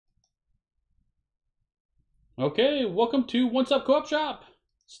Okay, welcome to One Stop Co-op Shop.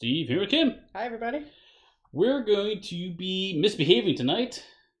 Steve here with Kim. Hi, everybody. We're going to be misbehaving tonight.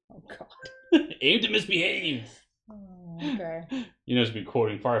 Oh, God. Aim to misbehave. Oh, okay. You know, it's been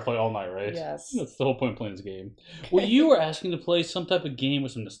quoting Firefly all night, right? Yes. That's the whole point of playing this game. Okay. Well, you were asking to play some type of game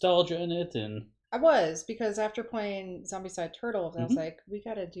with some nostalgia in it, and I was, because after playing Zombicide Turtles, I was like, we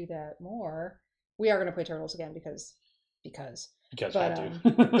got to do that more. We are going to play Turtles again because. you guys But, had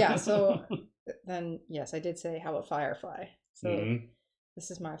to. yeah, so then, yes, I did say, how about Firefly? So this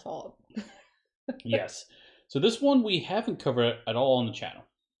is my fault. Yes. So this one we haven't covered at all on the channel.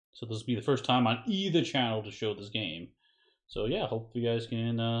 So this will be the first time on either channel to show this game. So yeah, hope you guys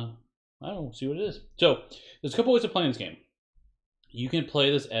can, I don't know, see what it is. So there's a couple ways of playing this game. You can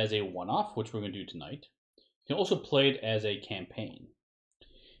play this as a one-off, which we're going to do tonight. You can also play it as a campaign.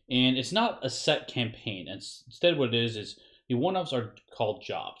 And it's not a set campaign. Instead what it is the one-offs are called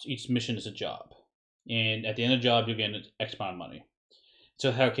jobs. Each mission is a job. And at the end of the job, you'll get X amount of money.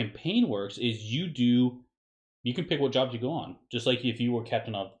 So how a campaign works is you can pick what jobs you go on. Just like if you were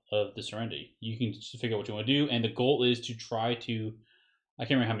captain of the Serenity. You can just figure out what you want to do. And the goal is to try to, I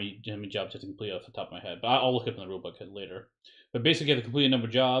can't remember how many jobs you have to complete off the top of my head, but I'll look up in the rulebook later. But basically you have to complete a number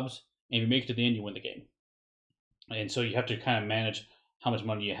of jobs, and if you make it to the end, you win the game. And so you have to kind of manage how much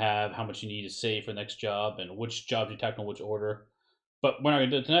money you have, how much you need to save for the next job, and which jobs you tackle in which order. But we're not going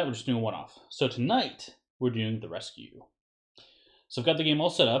to do it tonight, we're just doing a one-off. So tonight, we're doing the rescue. So I've got the game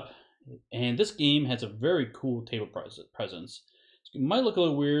all set up, and this game has a very cool table presence. It might look a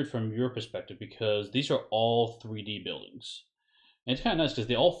little weird from your perspective because these are all 3D buildings. And it's kind of nice because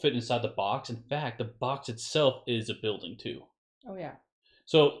they all fit inside the box. In fact, the box itself is a building too. Oh, yeah.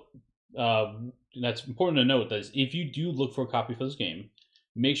 So that's important to note that if you do look for a copy for this game,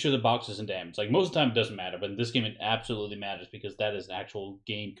 make sure the box isn't damaged. Like most of the time it doesn't matter, but in this game it absolutely matters because that is an actual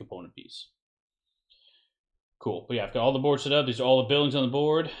game component piece. Cool. But yeah, I've got all the boards set up. These are all the buildings on the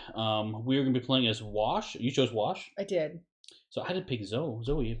board. We're going to be playing as Wash. You chose Wash? I did. So I had to pick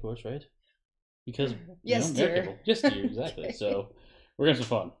Zoe, of course, right? Because yes, dear. Yes, dear, exactly. Okay. So we're going to have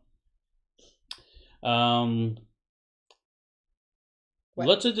some fun.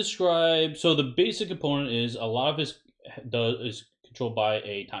 Let's describe. So the basic component is a lot of it is controlled by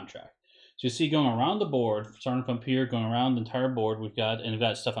a time track. So you see going around the board, starting from here, going around the entire board. We've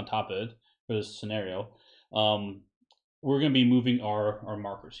got stuff on top of it for this scenario. We're going to be moving our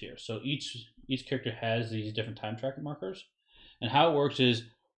markers here. So each character has these different time tracker markers, and how it works is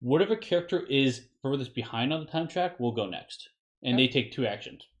whatever character is furthest behind on the time track will go next, and they take 2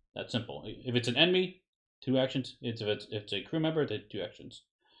 actions. That's simple. If it's an enemy, 2 actions. If it's a crew member, they 2 actions.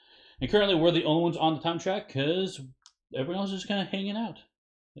 And currently, we're the only ones on the time track because everyone else is kind of hanging out.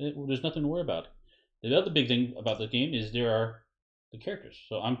 There's nothing to worry about. The other big thing about the game is there are the characters.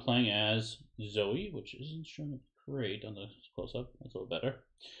 So I'm playing as Zoe, which isn't showing up great on the close-up. That's a little better.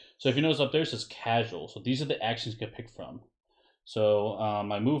 So if you notice up there, it says casual. So these are the actions you can pick from. So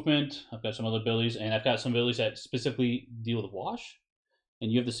my movement, I've got some other abilities, and I've got some abilities that specifically deal with Wash.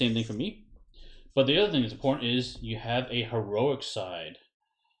 And you have the same thing for me. But the other thing that's important is you have a heroic side.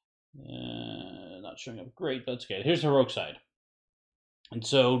 Not showing up great, but that's okay. Here's the heroic side. And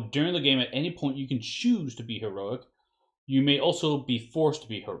so during the game, at any point, you can choose to be heroic. You may also be forced to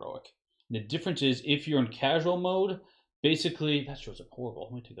be heroic. The difference is if you're in casual mode, basically, that shows up horrible.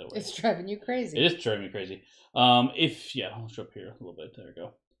 Let me take that away. It's driving you crazy. It is driving me crazy. I'll show up here a little bit. There we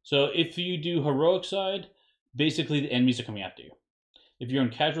go. So if you do heroic side, basically the enemies are coming after you. If you're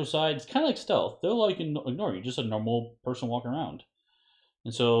on casual side, it's kind of like stealth. They'll like ignore you, just a normal person walking around.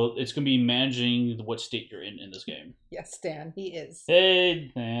 And so it's going to be managing what state you're in this game. Yes, Stan, he is. Hey,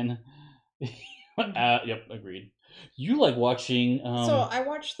 Stan. Yep, agreed. You like watching... So I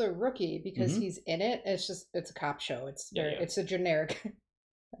watched The Rookie because he's in it. It's a cop show. It's a generic,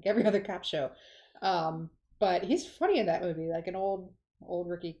 like every other cop show. But he's funny in that movie, like an old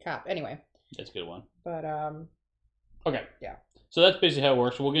rookie cop. Anyway. That's a good one. But, okay. Yeah. So that's basically how it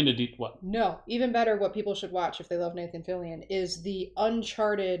works. We'll get into what? No, even better, what people should watch if they love Nathan Fillion is the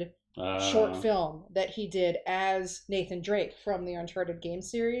Uncharted short film that he did as Nathan Drake from the Uncharted game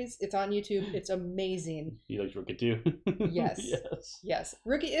series. It's on YouTube. It's amazing. He likes Rookie too. Yes. Yes.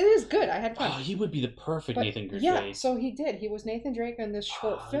 Rookie, it is good. I had fun. Oh, he would be the perfect Nathan Drake. Yeah, so he did. He was Nathan Drake in this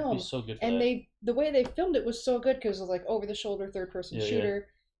short film. He'd be so good for and that. the way they filmed it was so good because it was like over the shoulder, third person shooter.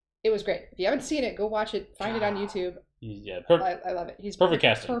 It was great. If you haven't seen it, go watch it. Find it on YouTube. Yeah, I love it. He's perfect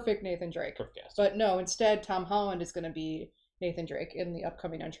casting. Perfect Nathan Drake. Perfect casting. But no, instead Tom Holland is going to be Nathan Drake in the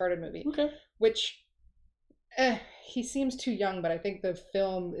upcoming Uncharted movie. Okay. Which he seems too young, but I think the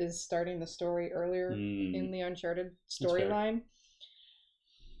film is starting the story earlier in the Uncharted storyline.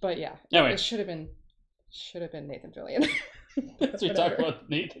 But yeah, anyway, it should have been Should have been Nathan Fillion. So we talk about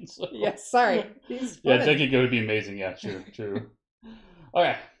Nathan. So. Yes, sorry. Yeah, I think it would be amazing. Yeah, true.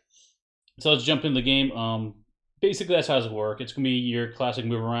 Okay, so let's jump into the game. Basically, that's how it's work. It's gonna be your classic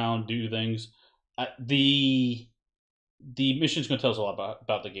move around, do things. The mission's gonna tell us a lot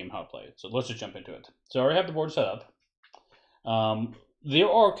about the game, how to play it. So let's just jump into it. So I already have the board set up. There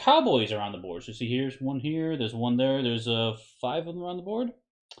are cowboys around the board. So see, here's one here. There's one there. There's 5 of them around the board,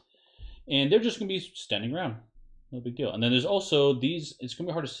 and they're just gonna be standing around. No big deal. And then there's also these. It's gonna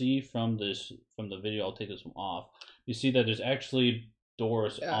be hard to see from the video. I'll take this one off. You see that there's actually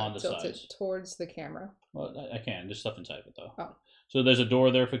doors on the sides towards the camera. Well, I can. There's stuff inside of it though. Oh. So there's a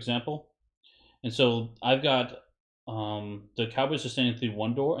door there, for example, and so I've got the cowboys are standing through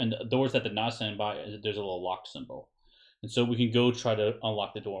one door, and the doors that they're not standing by, there's a little lock symbol, and so we can go try to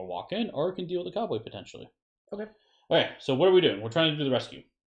unlock the door and walk in, or we can deal with the cowboy potentially. Okay. All right. So what are we doing? We're trying to do the rescue,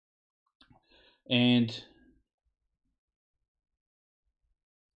 and.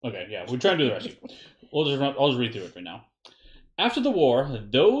 Okay, yeah, we're trying to do the rescue. I'll just read through it right now. After the war,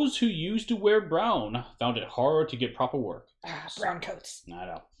 those who used to wear brown found it hard to get proper work. Brown coats. I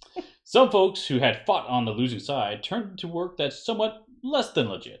know. Some folks who had fought on the losing side turned to work that's somewhat less than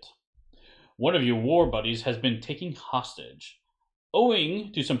legit. One of your war buddies has been taken hostage,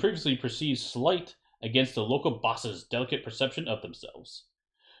 owing to some previously perceived slight against the local boss's delicate perception of themselves.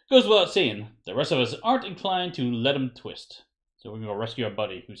 Goes without saying, the rest of us aren't inclined to let him twist. So we're gonna go rescue our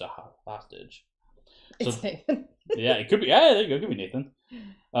buddy who's a hostage. It's Nathan. Yeah, it could be. Yeah, there you go. It could be Nathan.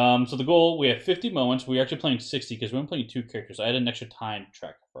 So the goal, we have 50 moments. We're actually playing 60 because we're only playing 2 characters. I had an extra time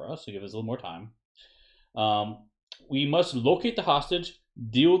track for us to give us a little more time. We must locate the hostage,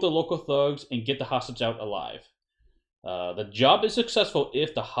 deal with the local thugs, and get the hostage out alive. The job is successful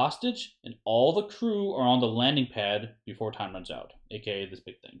if the hostage and all the crew are on the landing pad before time runs out, aka this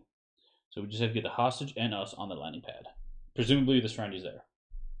big thing. So we just have to get the hostage and us on the landing pad. Presumably the Serenity's there.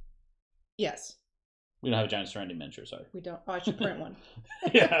 Yes. We don't have a giant Serenity miniature, sorry. We don't. Oh, I should print one.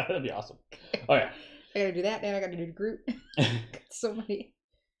 Yeah, that'd be awesome. Oh, yeah. I gotta do that, and I gotta do the Groot. So many.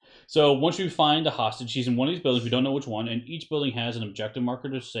 So once you find a hostage, he's in one of these buildings. We don't know which one, and each building has an objective marker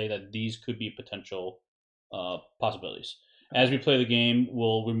to say that these could be potential possibilities. As we play the game,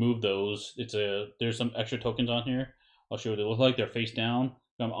 we'll remove those. There's some extra tokens on here. I'll show you what they look like. They're face down.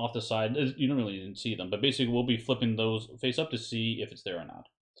 Come off the side. You don't really even see them, but basically we'll be flipping those face up to see if it's there or not.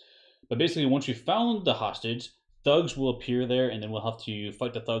 But basically, once you found the hostage, thugs will appear there, and then we'll have to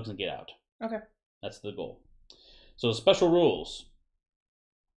fight the thugs and get out. Okay. That's the goal. So special rules.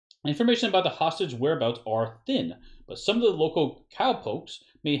 Information about the hostage whereabouts are thin, but some of the local cowpokes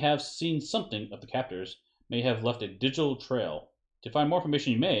may have seen something of the captors, may have left a digital trail. To find more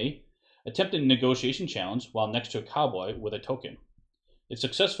information, you may attempt a negotiation challenge while next to a cowboy with a token. If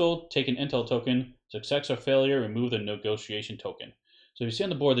successful, take an intel token. Success or failure, remove the negotiation token. So if you see on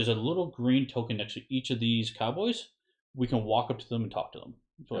the board, there's a little green token next to each of these cowboys. We can walk up to them and talk to them.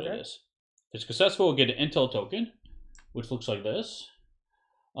 That's what it is. If it's successful, we'll get an intel token, which looks like this.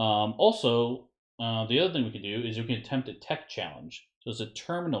 Also, the other thing we can do is we can attempt a tech challenge. So there's a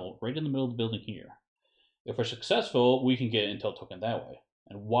terminal right in the middle of the building here. If we're successful, we can get an intel token that way.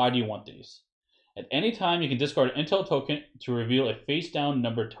 And why do you want these? At any time, you can discard an intel token to reveal a face-down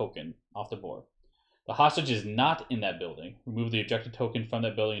numbered token off the board. The hostage is not in that building. Remove the objective token from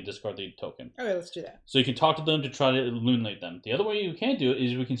that building and discard the token. Okay, let's do that. So you can talk to them to try to illuminate them. The other way you can do it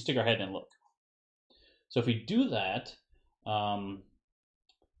is we can stick our head and look. So if we do that,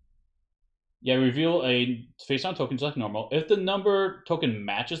 reveal a face-down token just like normal. If the number token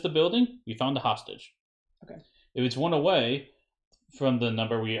matches the building, we found the hostage. Okay. If it's one away from the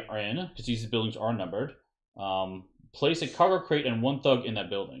number we are in, because these buildings are numbered, place a cargo crate and 1 thug in that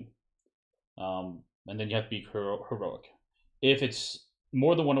building. And then you have to be heroic. If it's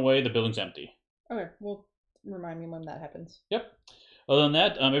more than 1 away, the building's empty. Okay, well, remind me when that happens. Yep. Other than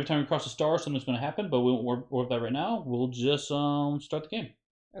that, every time we cross a star, something's going to happen, but we won't worry about that right now. We'll just start the game.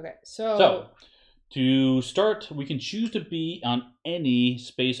 Okay, so to start, we can choose to be on any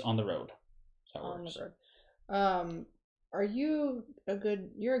space on the road. That's how it works. The road. Are you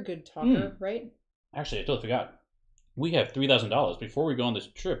you're a good talker, right? Actually, I totally forgot. We have $3,000. Before we go on this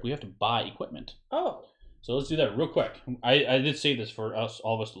trip, we have to buy equipment. Oh. So let's do that real quick. I did save this for all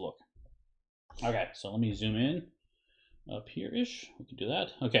of us to look. Okay, so let me zoom in up here-ish. We can do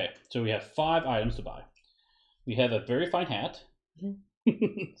that. Okay, so we have 5 items to buy. We have a very fine hat.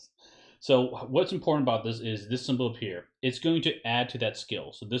 So what's important about this is this symbol up here. It's going to add to that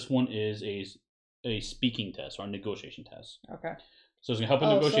skill. So this one is a speaking test or a negotiation test. Okay. So it's going to help in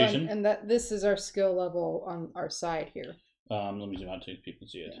negotiation. And that this is our skill level on our side here. Let me zoom out so people can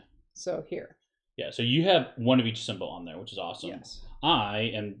see it. Yeah. So here. Yeah, so you have one of each symbol on there, which is awesome. Yes.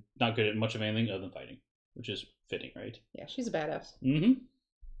 I am not good at much of anything other than fighting, which is fitting, right? Yeah, she's a badass. Mm-hmm.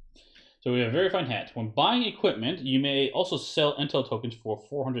 So we have a very fine hat. When buying equipment, you may also sell intel tokens for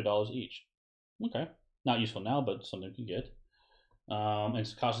 $400 each. Okay. Not useful now, but something you can get. And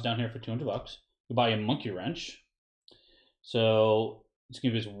it's cost down here for $200. You buy a monkey wrench. So it's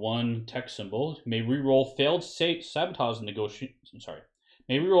going to be this one tech symbol. May reroll failed sabotage negotiation. Sorry.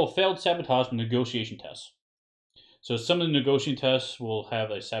 May reroll failed sabotage negotiation tests. So some of the negotiation tests will have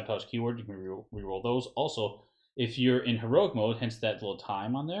a sabotage keyword. You can reroll those. Also, if you're in heroic mode, hence that little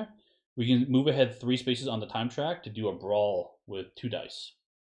time on there, we can move ahead 3 spaces on the time track to do a brawl with 2 dice.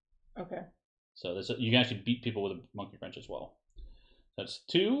 Okay. So you can actually beat people with a monkey wrench as well. That's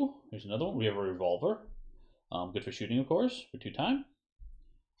 2. Here's another one. We have a revolver. Good for shooting, of course, for 2 time.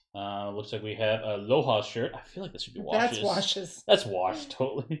 Looks like we have a Aloha shirt. I feel like this should be washes. That's washes. That's washed,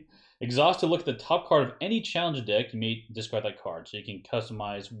 totally. Exhaust to look at the top card of any challenge deck. You may discard that card, so you can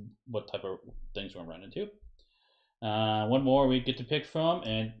customize what type of things we're running into. One more we get to pick from,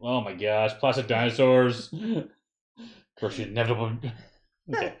 and oh my gosh, plastic dinosaurs. Of course, you inevitable.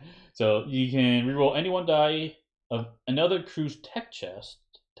 Okay, so you can reroll any 1 die of another crew's tech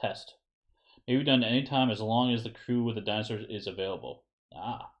test. May be done at any time as long as the crew with the dinosaurs is available.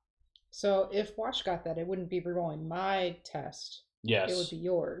 So if Wash got that, it wouldn't be rerolling my test. Yes. It would be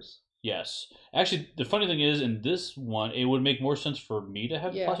yours. Yes. Actually, the funny thing is, in this one, it would make more sense for me to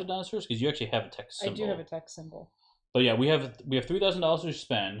have plastic dinosaurs because you actually have a tech symbol. I do have a tech symbol. But yeah, we have $3,000 to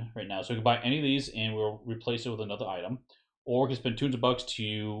spend right now, so we can buy any of these and we'll replace it with another item, or we can spend $200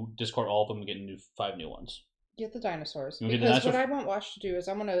 to discard all of them and get 5 new ones. Get the dinosaurs. Because what I want Wash to do is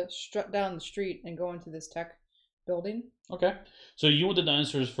I'm going to strut down the street and go into this tech building. Okay. So you want the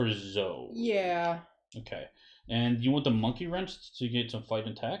dinosaurs for Zoe. Yeah. Okay. And you want the monkey wrench so you get some fight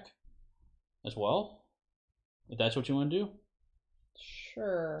and tech as well? If that's what you want to do?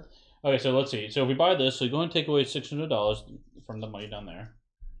 Sure. Okay, so let's see. So if we buy this, so you go ahead and take away $600 from the money down there.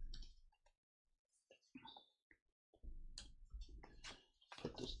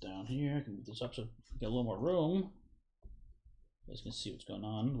 Put this down here. I can move this up so we get a little more room. You guys can see what's going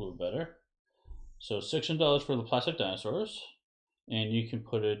on a little better. So $600 for the plastic dinosaurs, and you can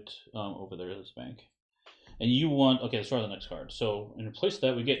put it over there at this bank. And you want, okay, let's start on the next card. So in place of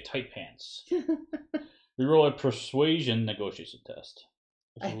that, we get tight pants. We roll a persuasion negotiation test.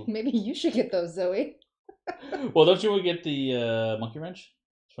 Maybe you should get those, Zoe. Well, don't you want to get the monkey wrench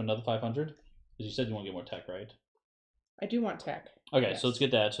for another $500? Because you said you want to get more tech, right? I do want tech. Okay, yes. So let's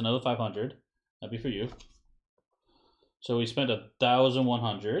get that. So another $500. That'd be for you. So we spent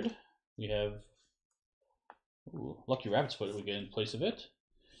 $1,100. We have Lucky Rabbit's Foot we get in place of it.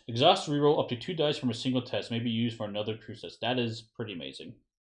 Exhaust reroll up to 2 dice from a single test may be used for another crew test. That is pretty amazing.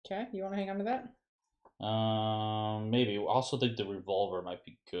 Okay, you want to hang on to that? Maybe. I also think the revolver might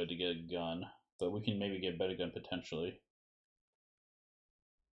be good to get a gun, but we can maybe get a better gun potentially.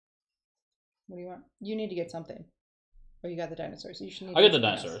 What do you want? You need to get something. Oh, you got the dinosaurs. You should need. I got the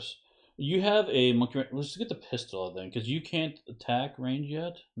dinosaurs. Else. You have a monkey. Let's get the pistol then, because you can't attack range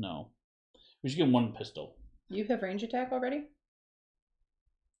yet. No, we should get 1 pistol. You have range attack already?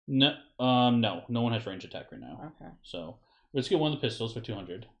 No, no one has range attack right now. Okay. So let's get 1 of the pistols for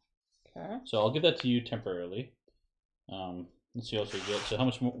 $200. Okay. So I'll give that to you temporarily. Let's see what else we get. So how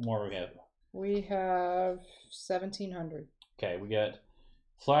much more we have? We have 1,700. Okay, we got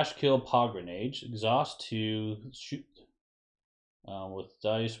flash kill pod grenade, exhaust to shoot with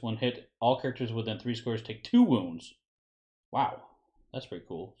dice. 1 hit. All characters within 3 squares take 2 wounds. Wow, that's pretty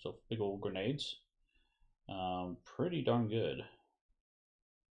cool. So big old grenades. Pretty darn good.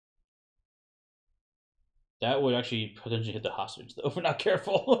 That would actually potentially hit the hostage, though, if we're not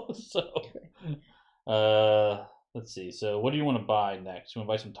careful. So, let's see. So, what do you want to buy next? You want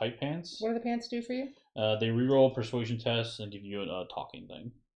to buy some tight pants? What do the pants do for you? They reroll persuasion tests and give you a talking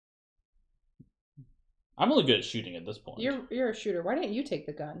thing. I'm really good at shooting at this point. You're a shooter. Why didn't you take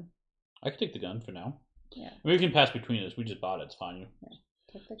the gun? I can take the gun for now. Yeah. Maybe we can pass between us. We just bought it. It's fine.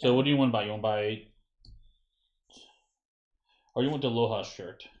 Yeah. So, what do you want to buy? You want to buy... Or you want the Aloha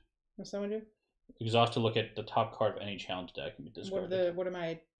shirt? What's someone do? Exhaust to look at the top card of any challenge deck and be discarded. What do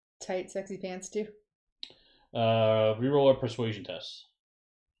my tight, sexy pants do? Reroll a persuasion test.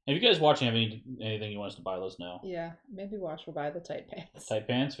 If you guys watching have anything you want us to buy, let us know. Yeah, maybe Wash will buy the tight pants. Tight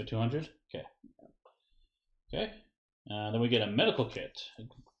pants for $200? Okay. Okay. Then we get a medical kit.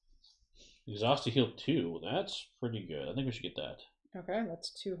 Exhaust to heal 2. That's pretty good. I think we should get that. Okay,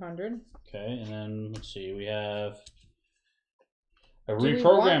 that's 200. Okay, and then let's see. We have a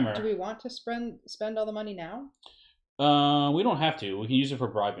reprogrammer. Do we want to spend all the money now? We don't have to. We can use it for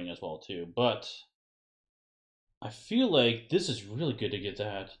bribing as well too. But I feel like this is really good to get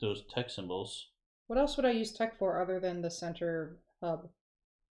those tech symbols. What else would I use tech for other than the center hub?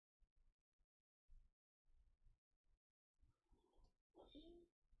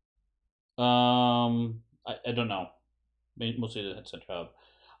 I don't know. Mostly the center hub.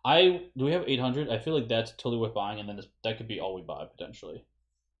 Do we have 800? I feel like that's totally worth buying, and then that could be all we buy potentially.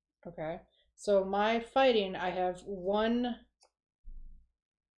 Okay. So my fighting, I have 1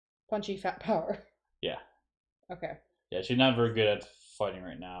 punchy fat power. Yeah. Okay. Yeah, she's not very good at fighting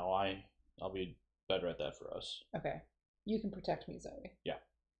right now. I'll be better at that for us. Okay. You can protect me, Zoe. Yeah.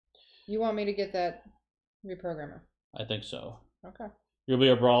 You want me to get that reprogrammer? I think so. Okay. You'll be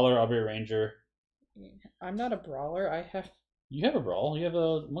a brawler. I'll be a ranger. I'm not a brawler. You have a brawl. You have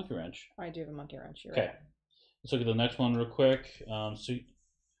a monkey wrench. I do have a monkey wrench. You're okay. Right. Let's look at the next one real quick. So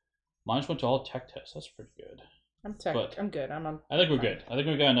mine went to all tech tests. That's pretty good. I'm good. I think we're good. I think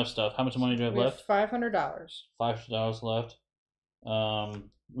we got enough stuff. How much money do we have left? $500. $500 left.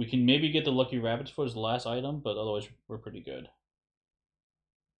 We can maybe get the lucky rabbits for as the last item, but otherwise we're pretty good.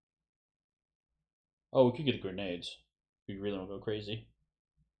 Oh, we could get the grenades. If we really want to go crazy.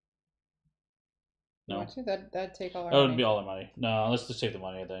 No, that'd take all our that money. would be all our money. No, let's just save the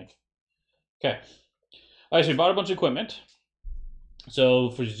money. I think. Okay. All right, so we bought a bunch of equipment. So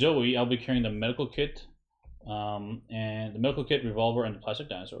for Zoe, I'll be carrying the medical kit, and the medical kit, revolver, and the plastic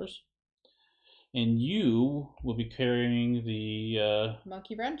dinosaurs. And you will be carrying the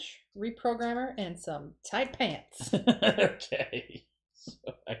monkey wrench, reprogrammer, and some tight pants. Okay.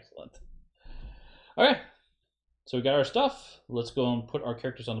 So excellent. All right. So we got our stuff. Let's go and put our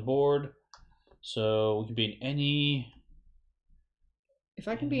characters on the board. So we can be in any. If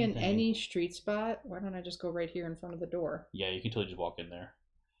I can be in any street spot, why don't I just go right here in front of the door? Yeah, you can totally just walk in there.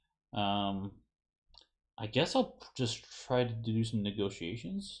 I guess I'll just try to do some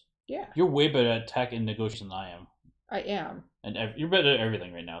negotiations. Yeah. You're way better at tech and negotiation than I am. I am. And you're better at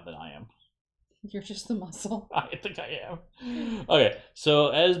everything right now than I am. You're just the muscle. I think I am. Okay, so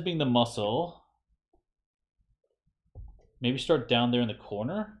as being the muscle, maybe start down there in the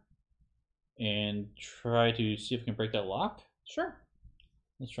corner and try to see if we can break that lock. Sure.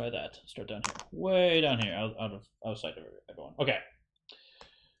 Let's try that. Start down here. Way down here, outside of everyone. Okay.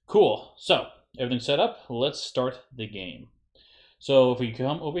 Cool. So, everything's set up. Let's start the game. So, if we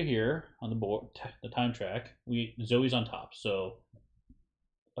come over here on the board, the time track, Zoe's on top. So,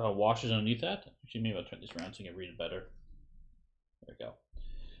 Wash is underneath that. Actually, maybe I'll turn this around so you can read it better. There we go.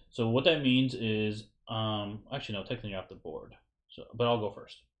 So, what that means is, actually, no, technically you're off the board. So, but I'll go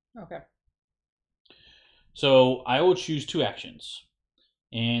first. Okay. So, I will choose 2 actions.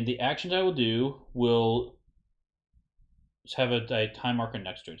 And the actions I will do will have a time marker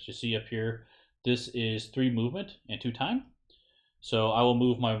next to it. So you see up here, this is 3 movement and 2 time. So I will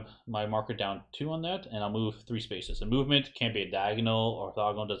move my marker down 2 on that, and I'll move 3 spaces. The movement can be a diagonal or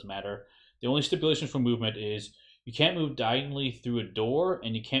orthogonal, doesn't matter. The only stipulation for movement is you can't move diagonally through a door,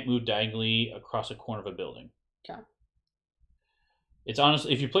 and you can't move diagonally across a corner of a building. Okay. It's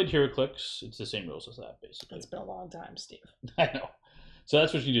honestly, if you played HeroClix, it's the same rules as that, basically. It's been a long time, Steve. I know. So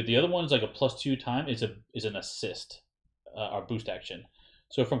that's what you do. The other one is like a +2 time. Is an assist or boost action.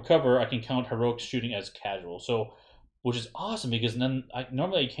 So from cover, I can count heroic shooting as casual. So, which is awesome because then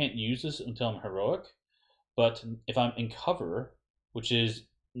normally I can't use this until I'm heroic, but if I'm in cover, which is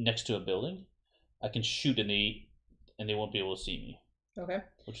next to a building, I can shoot and they won't be able to see me. Okay.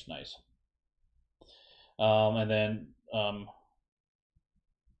 Which is nice. And then what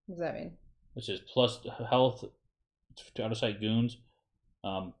does that mean? Which is plus health to out of sight goons.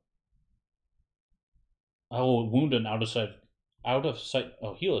 I will wound an out of sight.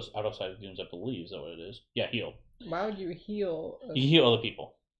 Oh, heal is out of sight goons, I believe. Is that what it is? Yeah, heal. Why would you heal? You heal other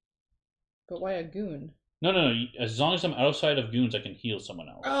people. But why a goon? No. As long as I'm out of sight of goons, I can heal someone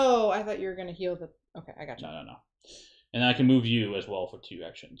else. Oh, I thought you were gonna heal the. Okay, I got you. No. And I can move you as well for 2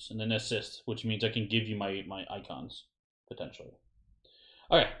 actions, and then assist, which means I can give you my icons potentially.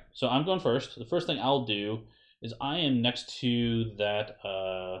 Okay, so I'm going first. The first thing I'll do is I am next to that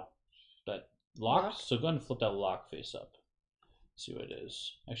lock. So go ahead and flip that lock face up. See what it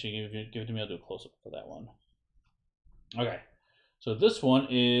is. Actually, give it to me. I'll do a close up for that one. Okay, so this one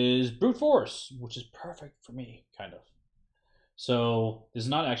is brute force, which is perfect for me, kind of. So this is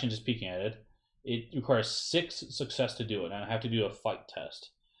not action, just peeking at it. It requires 6 success to do it, and I have to do a fight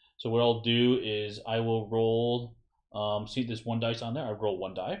test. So what I'll do is I will roll. See this 1 dice on there. I roll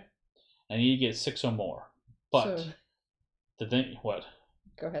 1 die. I need to get 6 or more. But so, the thing, what?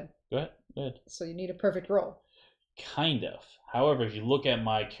 Go ahead. Go ahead. So you need a perfect roll. Kind of. However, if you look at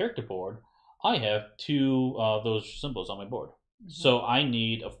my character board, I have 2 of those symbols on my board. So I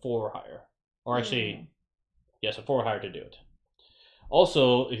need a 4 or higher. Or actually, yes, a 4 or higher to do it.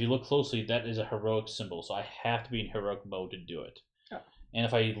 Also, if you look closely, that is a heroic symbol, so I have to be in heroic mode to do it. Oh. And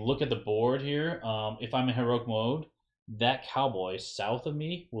if I look at the board here, if I'm in heroic mode, that cowboy south of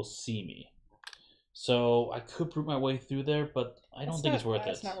me will see me. So I could brute my way through there, but I don't think it's worth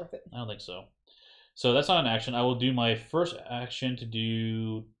it. It's not worth it. I don't think so. So that's not an action. I will do my first action to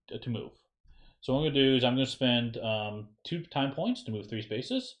move. So what I'm going to do is I'm going to spend 2 time points to move 3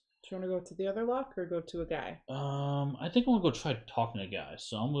 spaces. Do you want to go to the other lock or go to a guy? I think I want to go try talking to a guy.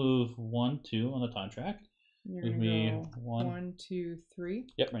 So I'll move 1, 2 on the time track. Move me 1, 2, 3.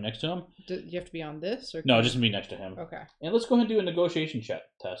 Yep, right next to him. Do you have to be on this? Or no, just be next to him. Okay. And let's go ahead and do a negotiation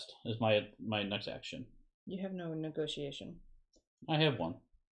test as my next action. You have no negotiation. I have one.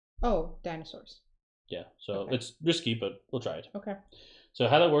 Oh, dinosaurs. Yeah, so it's risky, but we'll try it. Okay. So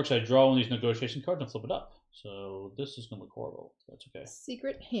how that works, I draw one of these negotiation cards and flip it up. So this is going to look horrible. That's okay.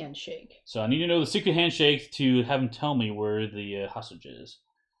 Secret handshake. So I need to know the secret handshake to have him tell me where the hostage is.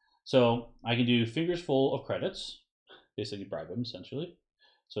 So I can do fingers full of credits, basically bribe him essentially.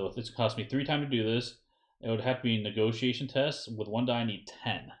 So if it's cost me 3 times to do this, it would have to be a negotiation test. With 1 die, I need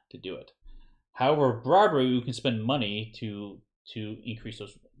 10 to do it. However, bribery, you can spend money to increase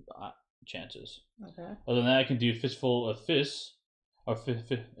those chances. Okay. Other than that, I can do fistful of fists, or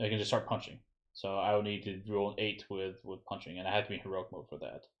I can just start punching. So I would need to roll an 8 with punching, and I have to be in heroic mode for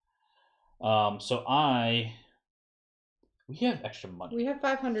that. We have extra money. We have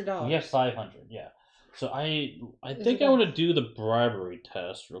 $500. We have 500, yeah. So I think I want to do the bribery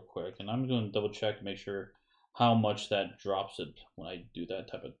test real quick, and I'm going to double check to make sure how much that drops it when I do that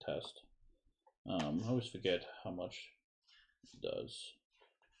type of test. I always forget how much it does.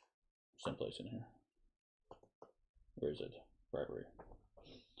 Someplace in here. Where is it? Bribery.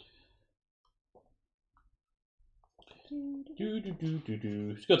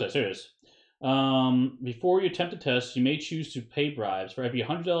 Skill test. Here it is. Before you attempt a test, you may choose to pay bribes. For every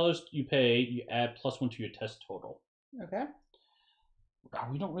 $100 you pay, you add +1 to your test total. Okay.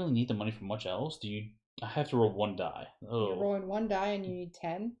 We don't really need the money for much else. I have to roll 1 die. Oh. You're rolling 1 die and you need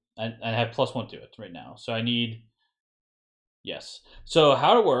 10? I have +1 to it right now. So I need... Yes. So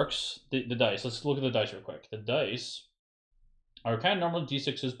how it works, the dice. Let's look at the dice real quick. The dice are kind of normal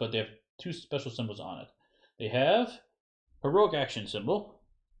D6s, but they have 2 special symbols on it. They have heroic action symbol,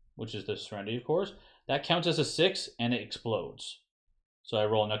 which is the Serenity, of course. That counts as a 6, and it explodes. So I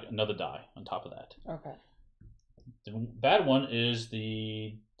roll another die on top of that. Okay. The bad one is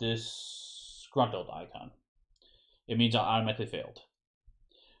the disgruntled icon. It means I automatically failed.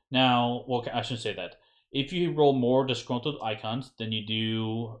 Now, well, I shouldn't say that. If you roll more disgruntled icons than you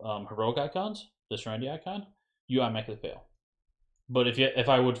do heroic icons, the Serenity icon, you automatically fail. But if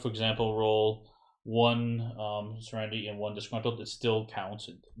I would, for example, roll 1 Serenity and 1 disgruntled, it still counts.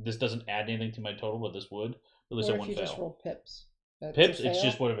 This doesn't add anything to my total, but this would. At least I wouldn't fail. Just roll pips? Pips, it's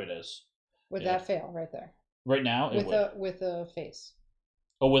just whatever it is. Would that fail right there? Right now, it would. With a face.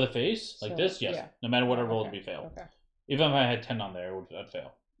 Oh, with a face? Like this? Yes. Yeah. No matter what I rolled, it would be fail. Okay. Even if I had 10 on there, I'd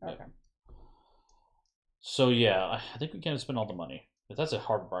fail. Okay. Yeah. So yeah, I think we can't spend all the money. But that's a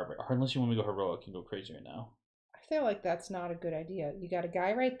hard bribery. Or unless you want me to go heroic and go crazy right now. I feel like that's not a good idea. You got a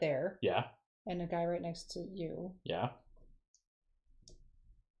guy right there. Yeah. And a guy right next to you. Yeah.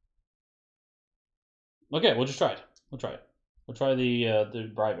 Okay, we'll just try it. We'll try it. We'll try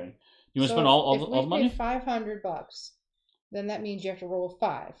the bribing. You want to spend all the money? If we pay $500, then that means you have to roll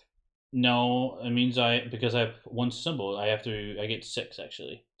 5. No, it means because I have 1 symbol, I get 6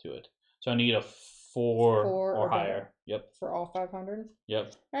 actually to it. So I need a 4 or higher. Yep. For all 500?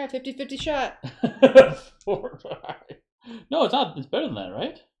 Yep. All right, 50-50 shot. 4 or higher. No, it's not. It's better than that,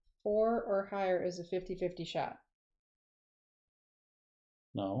 right? 4 or higher is a 50-50 shot.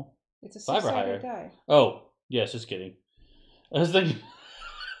 No. It's a 5 or higher. Die. Oh, yes, just kidding. I was thinking...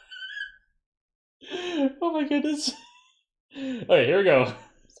 Oh my goodness. Okay, here we go.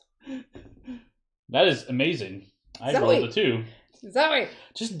 That is amazing. I rolled a 2. Zoe!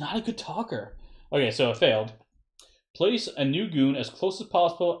 Just not a good talker. Okay, so it failed. Place a new goon as close as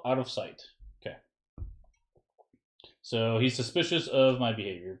possible out of sight. Okay. So he's suspicious of my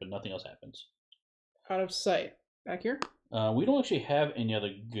behavior, but nothing else happens. Out of sight. Back here? We don't actually have any other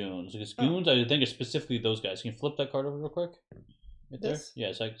goons. Because goons, I think, are specifically those guys. Can you flip that card over real quick? Right there? Yeah,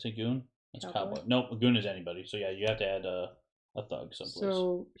 it's like, say goon. That's cowboy. No, a goon is anybody. So yeah, you have to add a thug someplace.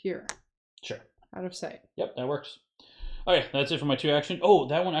 So here. Sure. Out of sight. Yep, that works. Okay, that's it for my 2 action. Oh,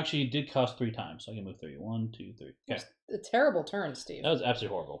 that one actually did cost 3 times. So I can move 3. 1, 2, 3. Okay. That's a terrible turn, Steve. That was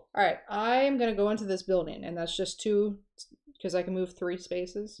absolutely horrible. All right, I am going to go into this building, and that's just 2, because I can move 3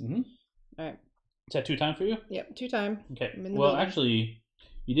 spaces. Mm-hmm. All right. Is that 2 time for you? Yep, 2 time. Okay. Well, actually,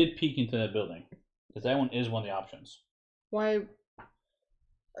 you did peek into that building because that one is one of the options. Why?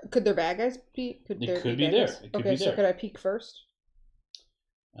 Could their bad guys peek? It could be there. It could be there. So could I peek first?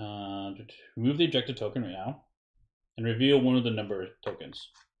 Remove the objective token right now and reveal one of the number tokens.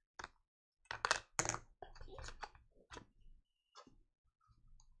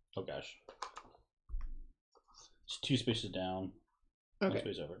 Oh gosh. It's 2 spaces down. Okay. 1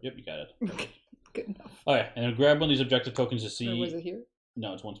 space over. Yep, you got it. Good enough. Okay, and then grab one of these objective tokens to see. Or was it here?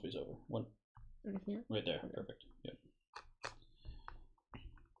 No, it's 1 space over. One. Right here? Right there. Okay. Perfect. Yep.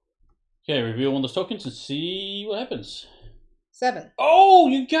 Okay, reveal one of those tokens and see what happens. 7. Oh,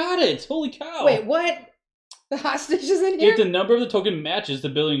 you got it! Holy cow! Wait, what? The hostage is in here? If the number of the token matches the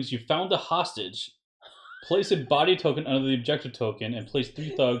buildings you found the hostage, place a body token under the objective token and place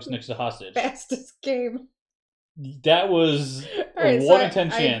 3 thugs next to the hostage. Fastest game. That was a 1 in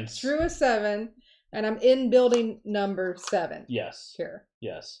 10 chance. I drew a 7, and I'm in building number 7. Yes. Here.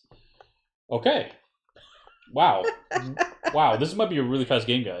 Yes. Okay. Wow. Wow, this might be a really fast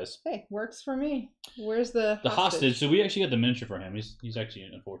game, guys. Hey, works for me. Where's the hostage? So we actually got the miniature for him. He's actually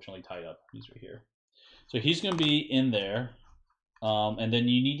unfortunately tied up. He's right here. So he's going to be in there. And then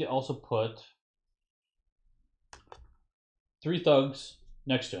you need to also put 3 thugs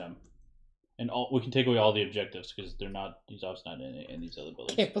next to him. And we can take away all the objectives because he's obviously not in these other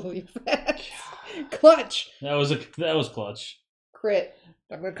buildings. Can't believe that. Clutch. That was clutch. Crit.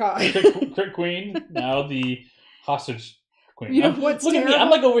 I'm gonna call it. Crit queen. Now the hostage queen. You know what's look terrible? at me. I'm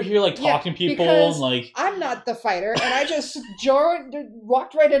like over here like talking to people and like I'm not the fighter, and I just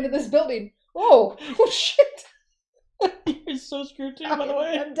walked right into this building. Oh shit! You're so screwed too, by the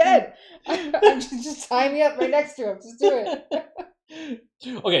way. I'm dead. I'm just tie me up right next to him. Just do it.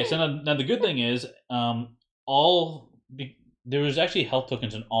 Okay, so now the good thing is, there was actually health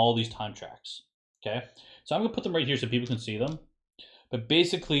tokens in all these time tracks. Okay, so I'm gonna put them right here so people can see them. But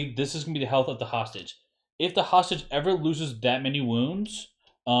basically, this is gonna be the health of the hostage. If the hostage ever loses that many wounds,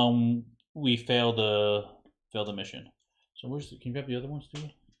 we fail the mission. So can you grab the other ones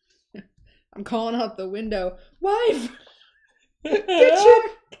too? I'm calling out the window. Wife, get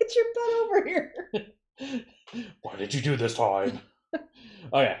your butt over here. Why did you do this time?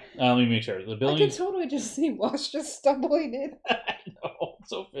 Okay, let me make sure. The building. I can totally just see Wash just stumbling in. I know, it's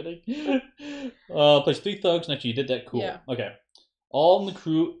so fitting. Place 3 thugs next to you. Did that cool. Yeah. Okay. All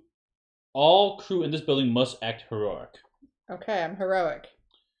crew in this building must act heroic. Okay, I'm heroic.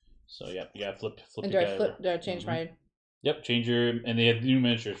 So yeah, you gotta flip. And do I change my? Yep, change your, and they have new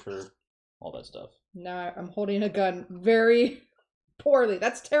miniatures for all that stuff. Now I'm holding a gun very poorly.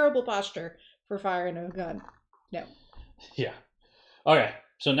 That's terrible posture for firing a gun. No. Yeah. Okay,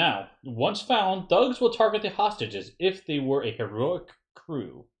 so now, once found, thugs will target the hostages if they were a heroic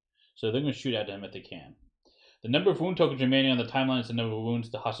crew. So they're going to shoot at them if they can. The number of wound tokens remaining on the timeline is the number of wounds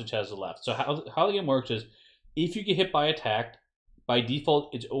the hostage has left. So how the game works is, if you get hit by attack, by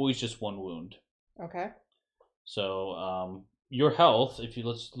default, it's always just 1 wound. Okay. So your health,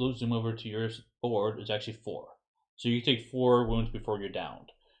 let's zoom over to your board, is actually 4. So you take 4 wounds before you're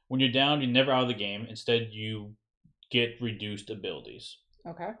downed. When you're downed, you're never out of the game. Instead, you get reduced abilities.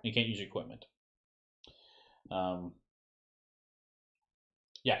 Okay. You can't use equipment.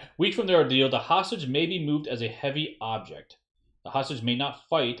 Yeah. Weak from the ordeal, the hostage may be moved as a heavy object. The hostage may not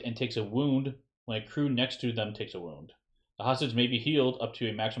fight and takes a wound when a crew next to them takes a wound. The hostage may be healed up to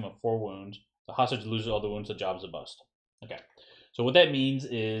a maximum of 4 wounds. The hostage loses all the wounds, the job is a bust. Okay. So what that means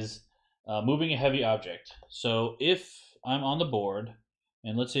is moving a heavy object. So if I'm on the board,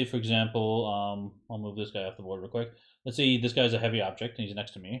 and let's say, for example, I'll move this guy off the board real quick. Let's say this guy's a heavy object and he's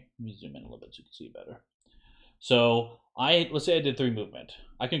next to me. Let me zoom in a little bit so you can see better. So let's say I did 3 movement.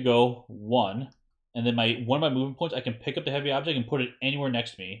 I can go 1, and then one of my movement points, I can pick up the heavy object and put it anywhere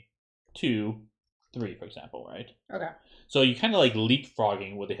next to me. 2, 3, for example, right? Okay. So you kind of like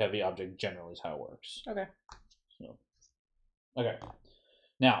leapfrogging with a heavy object generally is how it works. Okay. So, okay.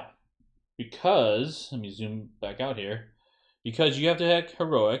 Now, because, let me zoom back out here. Because you have to act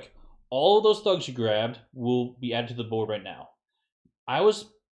heroic, all of those thugs you grabbed will be added to the board right now. I was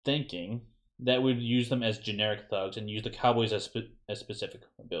thinking that we'd use them as generic thugs and use the cowboys as specific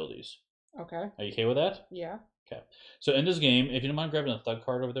abilities. Okay. Are you okay with that? Yeah. Okay. So in this game, if you don't mind grabbing a thug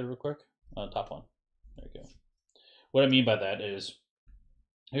card over there real quick, top one. There you go. What I mean by that is,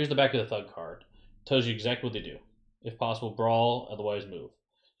 here's the back of the thug card. It tells you exactly what they do. If possible, brawl, otherwise move.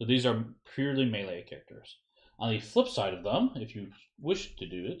 So these are purely melee characters. On the flip side of them, if you wish to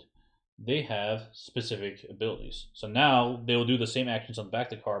do it, they have specific abilities. So now they will do the same actions on the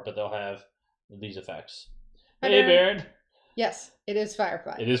back of the card, but they'll have these effects. Hey, Baron. Yes, it is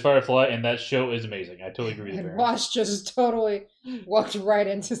Firefly. It is Firefly, and that show is amazing. I totally agree with you. And Wash just totally walked right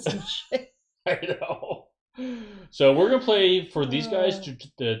into some shit. I know. So we're gonna play for these guys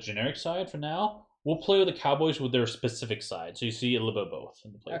the generic side for now. We'll play with the Cowboys with their specific side, so you see a little bit of both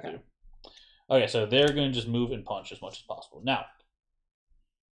in the playthrough. Okay, so they're gonna just move and punch as much as possible. Now,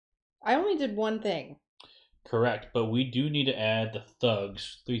 I only did one thing. Correct, but we do need to add the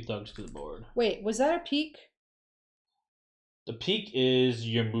thugs, 3 thugs to the board. Wait, was that a peak? The peak is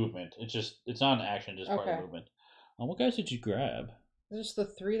your movement. It's not an action, just part of movement. What guys did you grab? Just the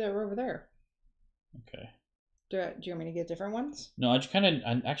 3 that were over there. Okay. Do you want me to get different ones? No, I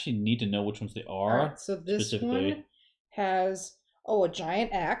actually need to know which ones they are. All right, so this one has a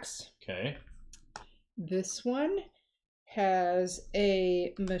giant axe. Okay. This one has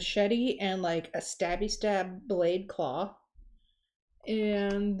a machete and like a stabby stab blade claw.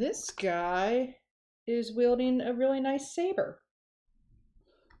 And this guy is wielding a really nice saber.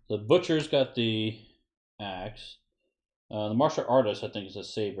 The butcher's got the axe. The martial artist, I think, is a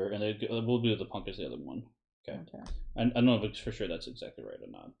saber, and we'll do the punk as the other one. Okay. I don't know if it's for sure that's exactly right or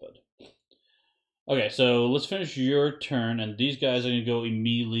not, but okay. So let's finish your turn, and these guys are gonna go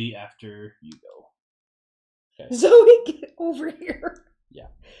immediately after you go. Okay. Zoe, get over here. Yeah.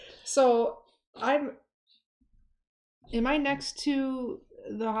 So am I next to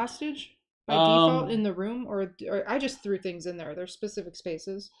the hostage by default in the room, or I just threw things in there? There's specific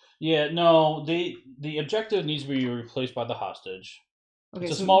spaces. Yeah. No. The objective needs to be replaced by the hostage. Okay,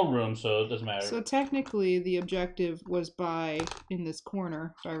 it's a small room, so it doesn't matter. So technically, the objective was in this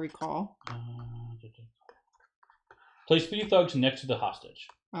corner, if I recall. Place 3 thugs next to the hostage.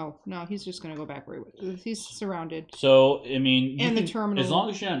 Oh, no, he's just going to go back where he's surrounded. So, I mean... the terminal. As long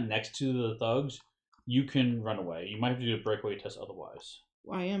as you're not next to the thugs, you can run away. You might have to do a breakaway test otherwise.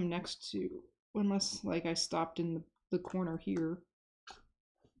 I am next to... Unless, I stopped in the corner here.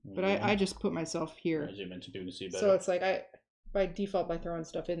 But I just put myself here. As you mentioned, to see better. So it's like by default, by throwing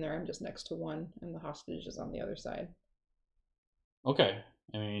stuff in there, I'm just next to one, and the hostage is on the other side. Okay.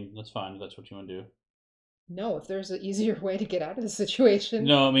 I mean, that's fine if that's what you want to do. No, if there's an easier way to get out of the situation.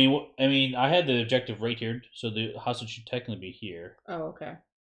 No, I mean, I had the objective right here, so the hostage should technically be here. Oh, okay.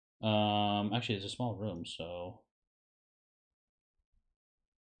 Actually, it's a small room, so...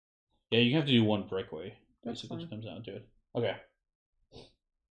 Yeah, you have to do 1 breakaway. Basically, it comes down to it. Okay.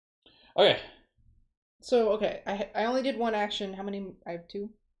 Okay. So, okay, I only did 1 action. How many? I have 2?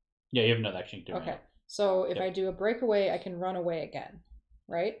 Yeah, you have another action to do. Okay. So, if I do a breakaway, I can run away again,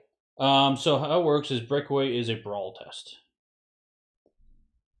 right? So how it works is breakaway is a brawl test.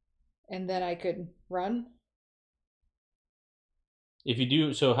 And then I could run? If you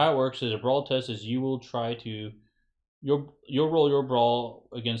do, so how it works is a brawl test is you will try to... You'll roll your brawl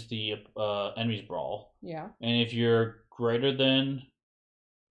against the enemy's brawl. Yeah. And if you're greater than...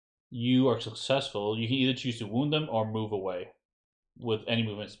 You are successful, you can either choose to wound them or move away with any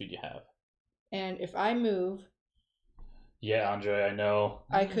movement speed you have. And if I move... Yeah, Andre, I know.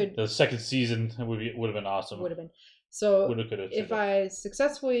 I could... The second season would have been awesome. Would have been. So, if I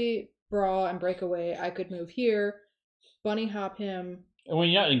successfully brawl and break away, I could move here, bunny hop him... And when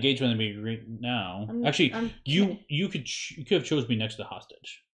you're not engaged with me right now... you could have chosen me next to the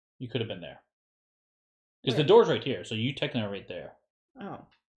hostage. You could have been there. Because the door's right here, so you technically are right there. Oh.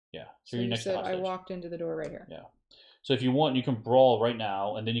 Yeah, so you're next to the hostage. I walked into the door right here. Yeah. So if you want, you can brawl right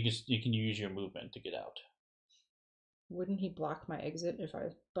now, and then you can use your movement to get out. Wouldn't he block my exit if I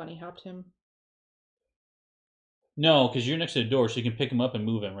bunny hopped him? No, because you're next to the door, so you can pick him up and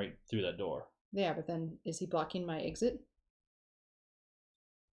move him right through that door. Yeah, but then is he blocking my exit?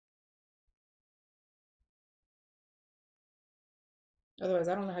 Otherwise,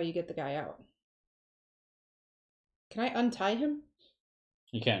 I don't know how you get the guy out. Can I untie him?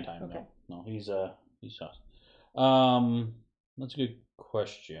 You can't tie him. Okay. No, he's tough. That's a good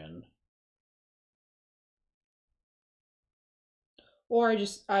question. Or I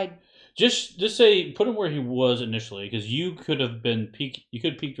just say put him where he was initially, because you could have been peeked. You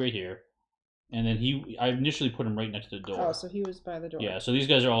could have peeked right here, and then I initially put him right next to the door. Oh, so he was by the door. Yeah. So these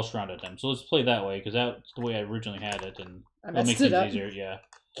guys are all surrounded him. So let's play that way, because that's the way I originally had it, and it'll make things easier. Yeah.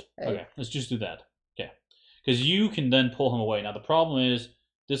 Okay. Let's just do that. Okay. Because you can then pull him away. Now the problem is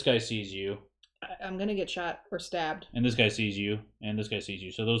this guy sees you. I'm gonna get shot or stabbed. And this guy sees you, and this guy sees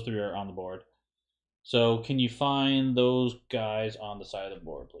you. So those 3 are on the board. So can you find those guys on the side of the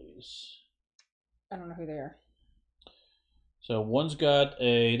board, please? I don't know who they are. So one's got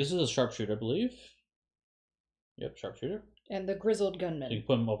this is a sharpshooter, I believe. Yep, sharpshooter. And the grizzled gunman. So you can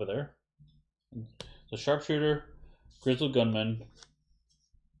put him over there. So sharpshooter, grizzled gunman.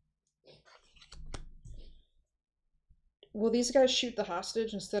 will these guys shoot the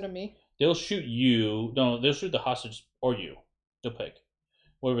hostage instead of me? They'll shoot you. No, they'll shoot the hostage or you. They'll pick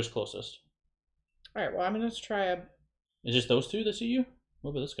whatever's closest. All right. Well, I'm gonna try a. Is just those two that see you?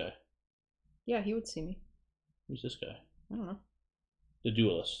 What about this guy? Yeah, he would see me. Who's this guy? I don't know. The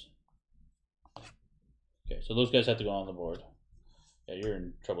duelist. Okay, so those guys have to go on the board. Yeah, you're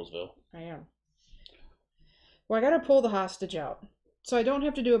in Troublesville. I am. Well, I gotta pull the hostage out, so I don't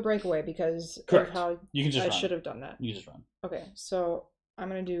have to do a breakaway because Correct. of how you can just I run. should have done that. You can just run. Okay, so I'm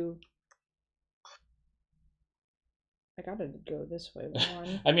gonna do. I gotta go this way.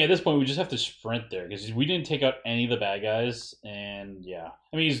 One. I mean, at this point, we just have to sprint there because we didn't take out any of the bad guys, and yeah,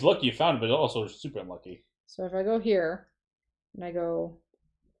 I mean, he's lucky you found him, but also super unlucky. So if I go here, and I go,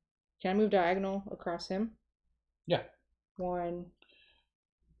 can I move diagonal across him? Yeah. 1.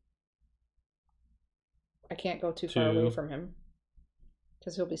 I can't go too far away from him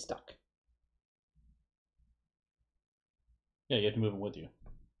because he'll be stuck. Yeah, you have to move him with you.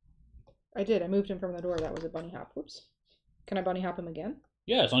 I did. I moved him from the door. That was a bunny hop. Whoops. Can I bunny hop him again?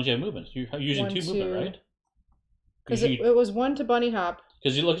 Yeah, as long as you have movement. You're using 2 movement, right? Because it was 1 to bunny hop.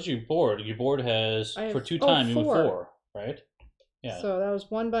 Because you look at your board. Your board has, for 2 times, you move 4, right? Yeah. So that was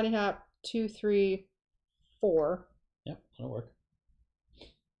 1 bunny hop, 2, 3, 4. Yep, that'll work.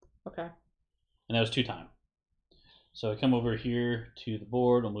 Okay. And that was 2 times. So I come over here to the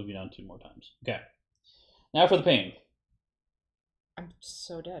board. I'll move you down 2 more times. Okay. Now for the pain. I'm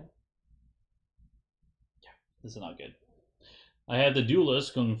so dead. Yeah, this is not good. I had the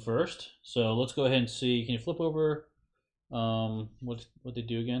duelist going first. So let's go ahead and see. Can you flip over what they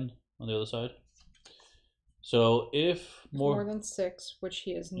do again on the other side? So if more than 6, which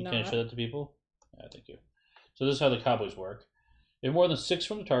he is you not. can't show that to people? Yeah, thank you. So this is how the cowboys work. If more than 6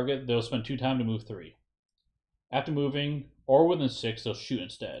 from the target, they'll spend 2 time to move 3. After moving, or within 6, they'll shoot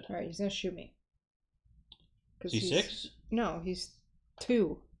instead. Alright, he's going to shoot me. Is he 6? No, he's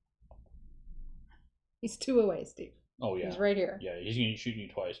 2. He's 2 away, Steve. Oh, yeah. He's right here. Yeah, he's going to shoot you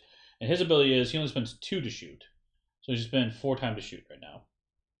twice. And his ability is he only spends 2 to shoot. So he's spend 4 time to shoot right now.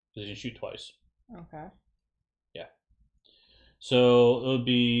 Because he can shoot twice. Okay. Yeah. So it would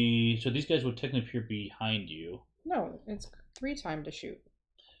be... So these guys would technically appear behind you. No, it's 3 time to shoot.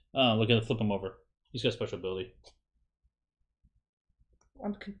 Look at it, flip him over. He's got special ability.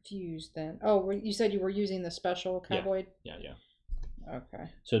 I'm confused then. Oh, you said you were using the special cowboy? Yeah. Okay.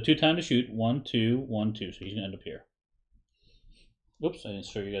 So 2 time to shoot. 1, 2, 1, 2. So he's going to end up here. Oops, I didn't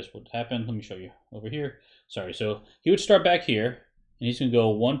show you guys what happened. Let me show you over here. Sorry. So he would start back here, and he's going to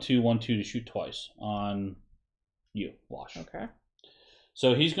go 1, 2, 1, 2 to shoot twice on you, Wash. Okay.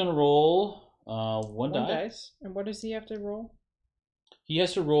 So he's going to roll 1 dice. And what does he have to roll? He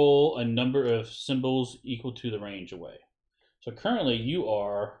has to roll a number of symbols equal to the range away. So currently you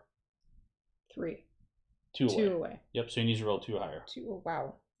are 3. 2 away. 2 away. Yep, so he needs to roll 2 higher. 2, oh,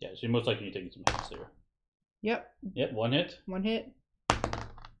 wow. Yeah, so you're most likely you're taking some hits there. Yep, 1 hit. 1 hit.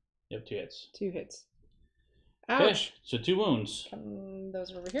 Yep, 2 hits. 2 hits. Ouch. Okay, so 2 wounds.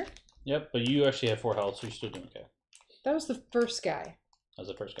 Those are over here. Yep, but you actually have 4 health, so you're still doing okay. That was the first guy. That was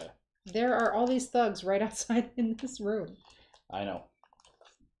the first guy. There are all these thugs right outside in this room. I know.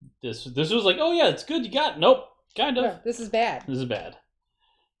 This was like, oh yeah, it's good, you got it. Nope, kind of. No, this is bad. This is bad.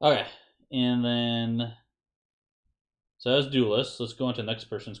 Okay, and then... So that's duelist. Let's go on to the next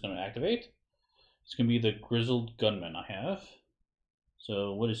person that's going to activate. It's going to be the grizzled gunman I have.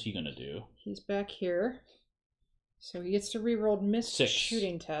 So what is he going to do? He's back here. So he gets to reroll missed 6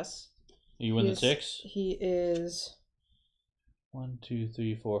 shooting tests. Are you within 6? He is... 1, 2,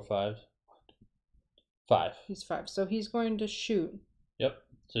 3, 4, 5. 5. He's 5. So he's going to shoot. Yep.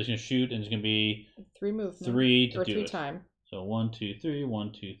 So he's going to shoot, and it's going to be 3 movement. 3 to or do 3 it. time. So 1, 2, 3,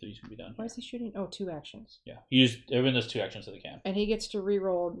 1, 2, 3. He's going to be done. Why is he shooting? Oh, 2 actions. Yeah. Everyone does 2 actions that they can. And he gets to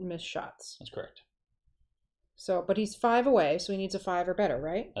reroll missed shots. That's correct. So, but he's 5 away, so he needs a 5 or better,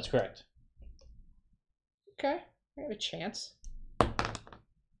 right? That's correct. Okay. I have a chance.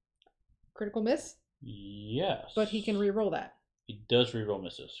 Critical miss? Yes. But he can reroll that. He does reroll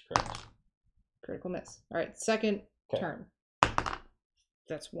misses, correct. Critical miss. All right, second turn.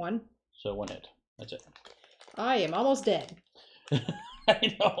 That's 1. So 1 hit. That's it. I am almost dead.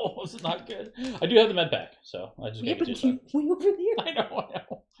 I know, it's not good. I do have the med pack, so I just gave it to you. Way over there. I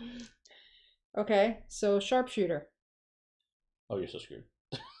know. Okay, so sharpshooter. Oh, you're so screwed.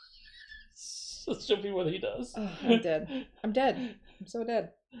 Let's show people what he does. Oh, I'm dead. I'm dead. I'm so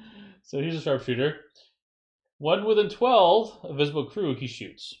dead. So he's a sharpshooter. 1 within 12 of visible crew he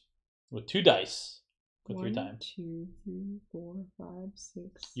shoots with 2 dice for 3 times. 1, 2, 3, 4, 5,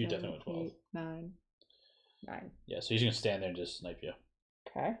 6. You're 7, definitely 12. 8, 9. 9. Yeah, so he's gonna stand there and just snipe you.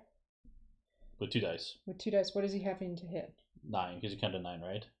 Okay. with 2 dice. With 2 dice, what is he having to hit? 9, because you counted 9,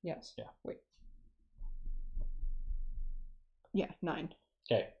 right? Yes. Yeah. Wait. Yeah, 9.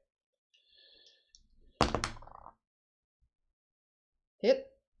 Okay. Hit?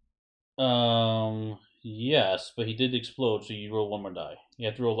 Yes, but he did explode, so you roll 1 more die. You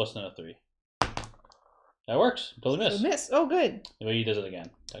have to roll less than a 3. That works. Totally miss. So miss. Oh, good. Maybe he does it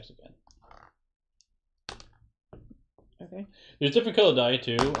again. Attacks again. Okay. There's different color die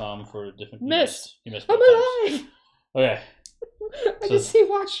too. For different. Miss. You missed. I'm alive. Okay. I can see.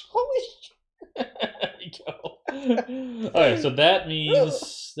 Watch. Holy shit. There you go. Okay, so that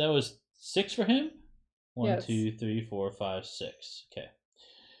means that was 6 for him. 1, 2, 3, 4, 5, 6. Okay.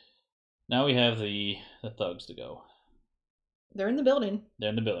 Now we have the thugs to go. They're in the building. They're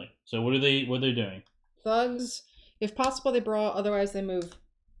in the building. So what are they doing? Thugs, if possible, they brawl. Otherwise, they move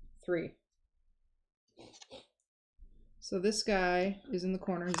 3. So this guy is in the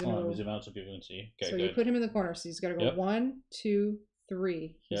corner. He's gonna go. Zoom out so people can see. Okay, so good. you put him in the corner. So he's got to go 1, 2,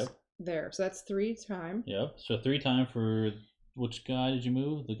 3. He's there. So that's 3 times. Yep. So 3 times for which guy did you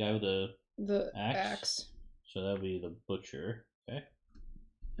move? The guy with the axe. So that would be the butcher. Okay.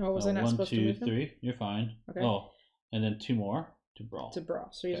 Oh, was I not supposed to move 1, 2, 3. You're fine. Okay. Oh, and then 2 more to brawl.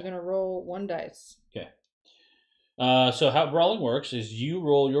 So he's gonna roll 1 dice. Okay. So how brawling works is you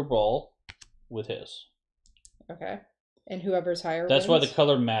roll your brawl with his. Okay. And whoever's higher. That's wins? why the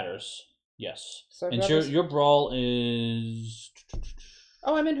color matters. Yes. So and your brawl is.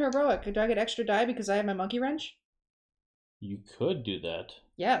 Oh, I'm in heroic. Do I get extra die because I have my monkey wrench? You could do that.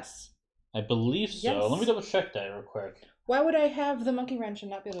 Yes. I believe so. Yes. Let me double check that real quick. Why would I have the monkey wrench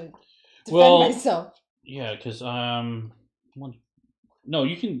and not be able to defend myself? Yeah, because no,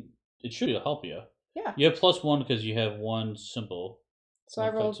 you can. It should help you. Yeah. You have +1 because you have 1 symbol. So I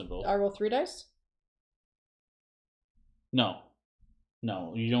roll 3 dice. No,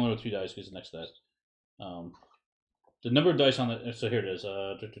 you only roll 2 dice because next to that. The number of dice on the so here it is.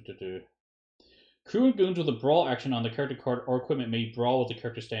 Crew and goons with a brawl action on the character card or equipment may brawl with the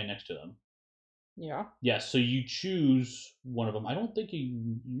character standing next to them. Yeah. Yes, so you choose one of them. I don't think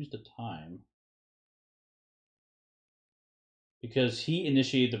you used the time. Because he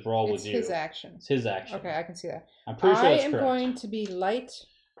initiated the brawl with you. It's his action. It's his action. Okay, I can see that. I'm pretty sure that's correct. I am going to be light.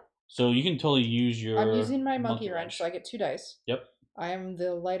 So you can totally use your... I'm using my monkey wrench, so I get 2 dice. Yep. I am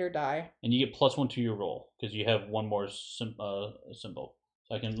the lighter die. And you get +1 to your roll, because you have 1 more symbol. So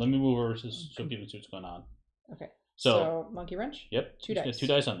let me move over so people see what's going on. Okay. So monkey wrench? Yep. 2 dice. 2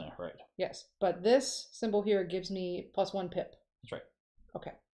 dice on there, right. Yes, but this symbol here gives me +1 pip. That's right.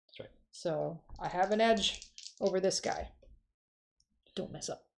 Okay. That's right. So I have an edge over this guy. Don't mess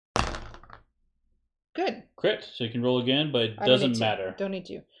up. Good. Crit, so you can roll again, but it doesn't matter. Don't need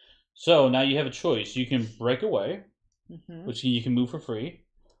to. So now you have a choice. You can break away, which you can move for free,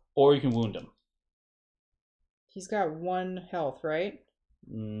 or you can wound him. He's got 1 health, right?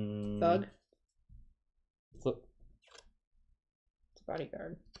 Thug? Flip. It's a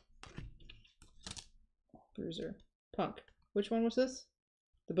bodyguard. Bruiser. Punk. Which one was this?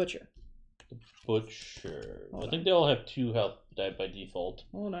 The butcher. The butcher. I think they all have 2 health by default.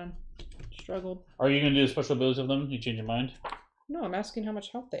 Hold on. Struggled. Are you going to do the special abilities of them? You change your mind? No, I'm asking how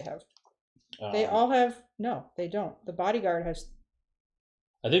much health they have. They all have... No, they don't. The bodyguard has...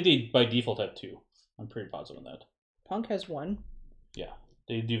 I think they by default have 2. I'm pretty positive on that. Punk has 1. Yeah,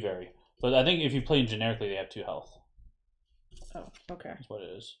 they do vary. But I think if you play generically, they have 2 health. Oh, okay. That's what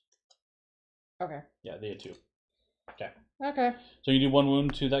it is. Okay. Yeah, they have 2. Okay. Okay. So you do 1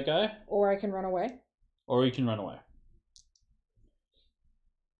 wound to that guy? Or I can run away. Or you can run away.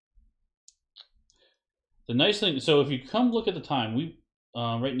 The nice thing, so if you come look at the time, we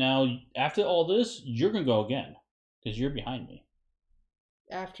right now, after all this, you're going to go again. Because you're behind me.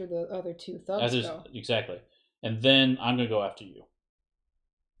 After the other 2 thugs go. Exactly. And then I'm going to go after you.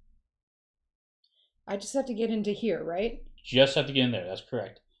 I just have to get into here, right? Just have to get in there, that's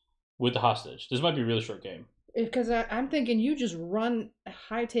correct. With the hostage. This might be a really short game. Because I'm thinking you just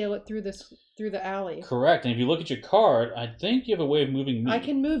hightail it through the alley. Correct. And if you look at your card, I think you have a way of moving me. I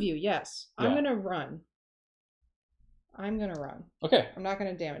can move you, yes. Yeah. I'm going to run. Okay. I'm not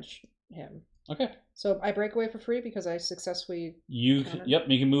going to damage him. Okay. So I break away for free because I successfully... You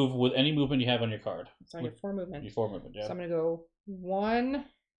can move with any movement you have on your card. So I get 4 movement. Your 4 movement, yeah. So I'm going to go 1,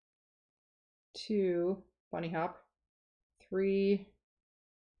 2, bunny hop, 3,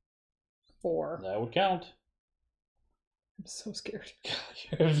 4. That would count. I'm so scared.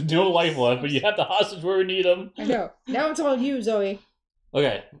 You have no life left, but you have the hostage where we need them. I know. Now it's all you, Zoe.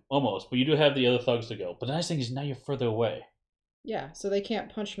 Okay, almost. But you do have the other thugs to go. But the nice thing is now you're further away. Yeah, so they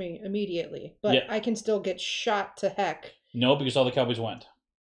can't punch me immediately. But I can still get shot to heck. No, because all the cowboys went.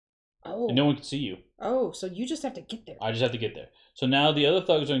 Oh. And no one can see you. Oh, so you just have to get there. I just have to get there. So now the other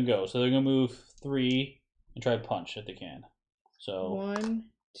thugs are going to go. So they're going to move 3 and try to punch if they can. So 1,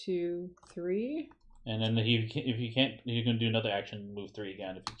 2, 3. And then if you can't, you can do another action, move 3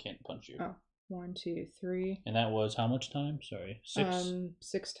 again if he can't punch you. Oh, 1, 2, 3. And that was how much time? Sorry, 6.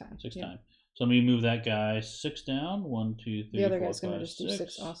 6 times. 6 times. So let me move that guy 6 down. 1, 2, 3. The other 4, guy's going to 5, just do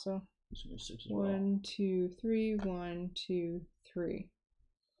 6 also. 6 as 1, 2, 3. 1, 2, 3.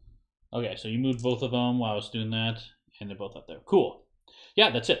 Okay, so you moved both of them while I was doing that, and they're both up there. Cool. Yeah,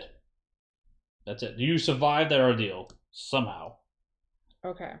 that's it. That's it. You survived that ordeal somehow.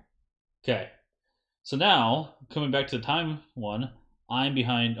 Okay. Okay. So now, coming back to the time one, I'm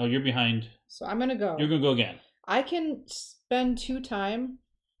behind. Oh, you're behind. So I'm going to go. You're going to go again. I can spend 2 time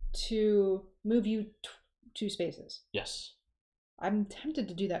to move you 2 spaces. Yes. I'm tempted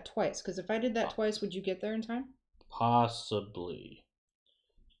to do that twice, because if I did that twice, would you get there in time? Possibly.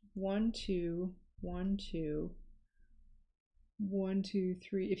 1, 2, 1, 2, 1, 2,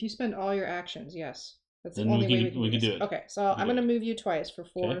 3. If you spend all your actions, yes. That's the only way we can do it. Okay, so I'm going to move you twice for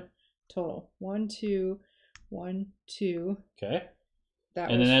 4 total. 1, 2, 1, 2. Okay. That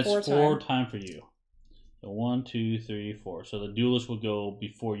and was then that's 4 time for you. So 1, 2, 3, 4. So the duelist will go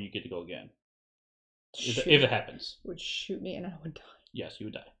before you get to go again. If it happens. Would shoot me and I would die. Yes, you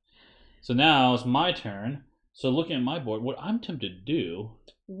would die. So now it's my turn. So looking at my board, what I'm tempted to do...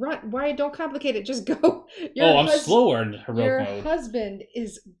 Run. Why? Don't complicate it. Just go. I'm slower in heroic mode. Your husband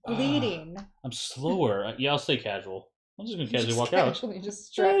is bleeding. I'm slower. Yeah, I'll stay casual. I'm just going to casually walk out.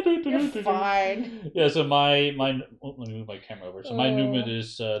 Just you're fine. Yeah, so my let me move my camera over. So my movement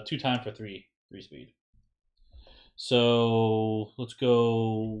is 2 time for 3 speed. So let's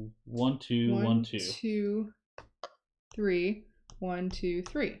go 1, 2, 1, 2. 2, 3. 1, 2,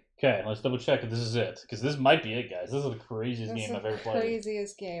 3. Okay, let's double check if this is it, because this might be it, guys. This is the craziest game I've ever played.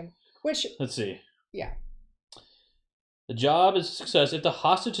 Craziest game. Which let's see. Yeah. The job is a success if the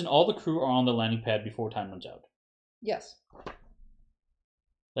hostage and all the crew are on the landing pad before time runs out. Yes.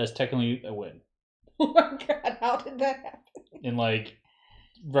 That's technically a win. Oh my god! How did that happen? In like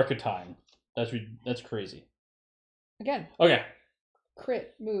record time. That's crazy. Again. Okay.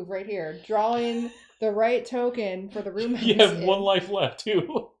 Crit move right here. Drawing the right token for the room. You have 1 life left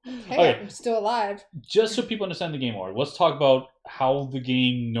too. Hey, okay. I'm still alive. Just so people understand the game order, let's talk about how the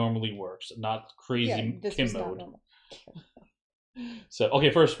game normally works, not crazy Kim mode. So okay,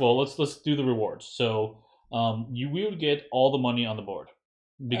 first of all, let's do the rewards. So we would get all the money on the board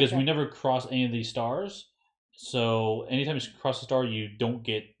because we never cross any of these stars. So anytime you cross a star, you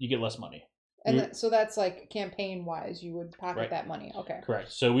get less money. And so that's like campaign-wise, you would pocket that money. Okay.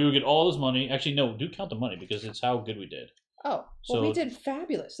 Correct. So we would get all this money. Actually, no, do count the money because it's how good we did. Oh, well, we did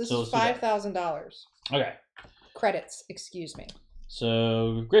fabulous. This is $5,000. Okay. Credits, excuse me.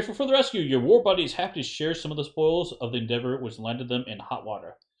 So, grateful for the rescue. Your war buddy is happy to share some of the spoils of the Endeavor, which landed them in hot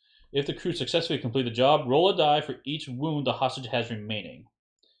water. If the crew successfully complete the job, roll a die for each wound the hostage has remaining.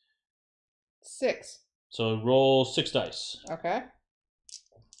 6. So roll 6 dice. Okay.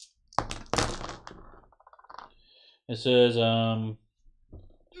 It says,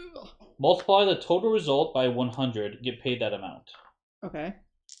 multiply the total result by 100, get paid that amount. Okay.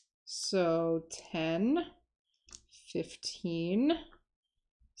 So 10, 15,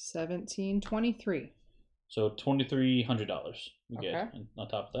 17, 23. So $2,300 we get on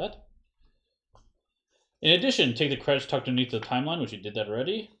top of that. In addition, take the credits tucked underneath the timeline, which you did that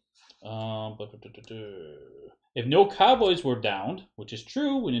already. If no cowboys were downed, which is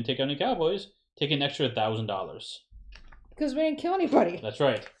true, we didn't take out any cowboys, take an extra $1,000. Because we didn't kill anybody. That's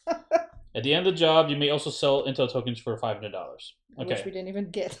right. At the end of the job, you may also sell intel tokens for $500. Okay. Which we didn't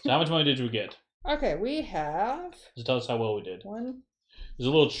even get. So how much money did we get? Okay, we have... Just tell us how well we did. 1. There's a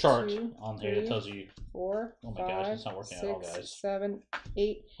little chart 2, on here that tells you... 4, oh my 5, gosh, it's not working 6, at all, guys. 7,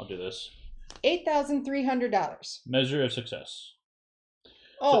 8. I'll do this. $8,300. Measure of success.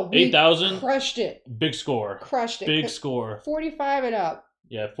 Oh, so 8,000. Crushed it. Big score. Crushed it. Big score. 45 and up.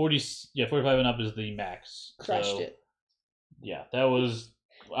 Yeah, 45 and up is the max. Crushed it. Yeah, that was...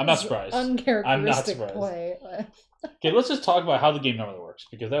 I'm not surprised. Uncharacteristic I'm not surprised. play. Okay, let's just talk about how the game normally works,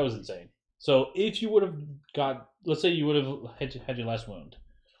 because that was insane. So if you would have got... let's say you would have had your last wound.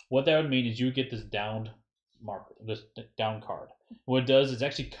 What that would mean is you would get this downed marker, this down card. What it does is it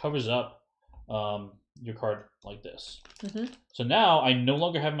actually covers up your card like this. Mm-hmm. So now I no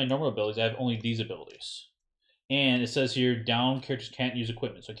longer have my normal abilities. I have only these abilities. And it says here, down characters can't use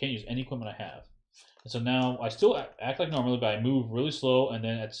equipment. So I can't use any equipment I have. And so now I still act like normally, but I move really slow, and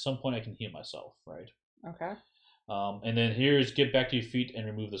then at some point I can heal myself, right? Okay. And then here's get back to your feet and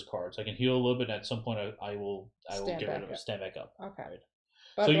remove this card. So I can heal a little bit, and at some point I will get rid of it, stand back up. Okay. Right?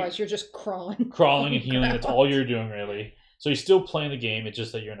 But so otherwise, you're just crawling. Crawling and healing, that's all you're doing, really. So you're still playing the game, it's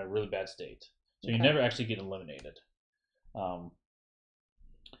just that you're in a really bad state. So you never actually get eliminated.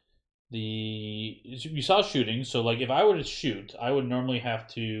 You saw shooting, so like if I were to shoot, I would normally have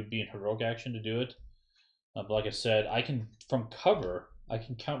to be in heroic action to do it. But like I said, from cover, I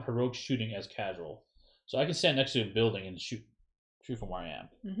can count heroic shooting as casual. So I can stand next to a building and shoot from where I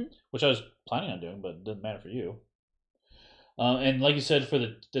am, which I was planning on doing, but it doesn't matter for you. And like you said, for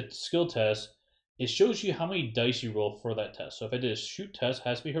the skill test, it shows you how many dice you roll for that test. So if I did a shoot test, it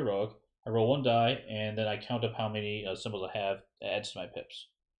has to be heroic. I roll 1 die, and then I count up how many symbols I have. It adds to my pips.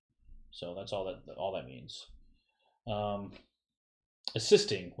 So that's all that means.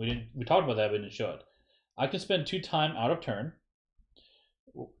 Assisting, we talked about that, but we didn't show it. I can spend 2 time out of turn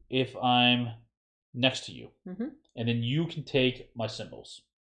if I'm next to you, and then you can take my symbols.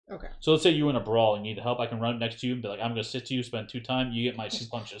 Okay. So let's say you're in a brawl and you need help. I can run next to you and be like, I'm going to sit to you, spend 2 time. You get my 2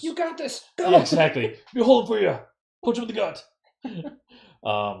 punches. You got this. Go. Yeah, exactly. Be holding for you. Punch him in the gut.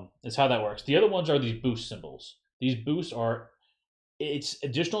 That's how that works. The other ones are these boost symbols. These boosts it's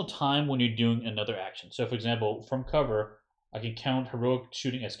additional time when you're doing another action. So for example, from cover, I can count heroic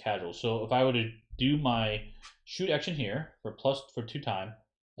shooting as casual. So if I were to do my shoot action here for 2 time,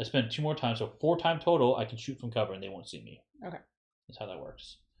 I spend 2 more times, so 4 time total. I can shoot from cover and they won't see me. Okay, that's how that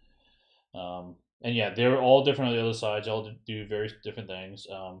works. And yeah, they're all different on the other sides. They all do various different things.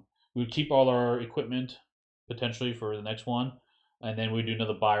 We would keep all our equipment potentially for the next one, and then we do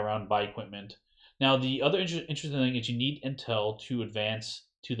another buy equipment. Now, the other interesting thing is you need intel to advance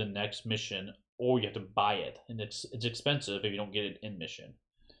to the next mission, or you have to buy it, and it's expensive if you don't get it in mission.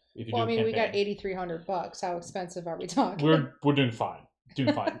 If you we got $8,300. How expensive are we talking? We're doing fine.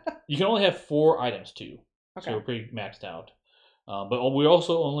 Doing fine. You can only have 4 items too, okay. So we're pretty maxed out. But we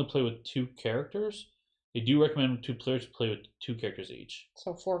also only play with 2 characters. They do recommend 2 players to play with 2 characters each.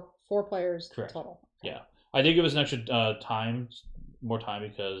 So four players correct. Total. Yeah, I did give us an extra more time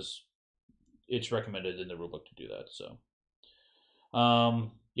because it's recommended in the rulebook to do that. So,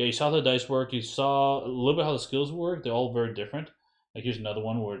 yeah, you saw the dice work. You saw a little bit how the skills work. They're all very different. Like here's another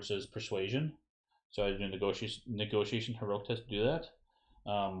one where it says persuasion. So I did a negotiation heroic test to do that.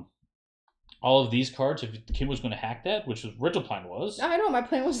 All of these cards, if Kim was going to hack that, which his original plan was. I know, my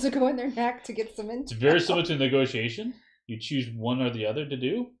plan was to go in there and hack to get some intel. It's very similar to negotiation. You choose one or the other to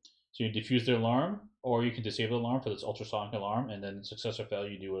do. So you defuse their alarm, or you can disable the alarm for this ultrasonic alarm, and then success or failure,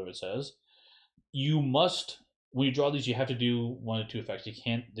 you do whatever it says. You must, when you draw these, you have to do 1 or 2 effects. You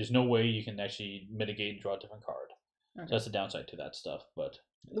can't, there's no way you can actually mitigate and draw a different card. Okay. So that's the downside to that stuff. But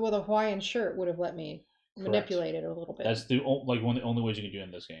well, the Hawaiian shirt would have let me manipulate it a little bit. That's one of the only ways you can do it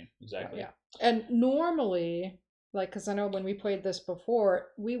in this game. Exactly. Yeah. And normally, like, because I know when we played this before,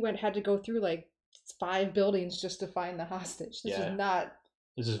 we had to go through like 5 buildings just to find the hostage. This is not.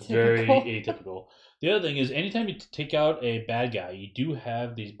 This is typical. Very atypical. The other thing is, anytime you take out a bad guy, you do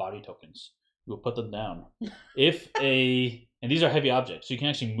have these body tokens. You'll put them down. And these are heavy objects, so you can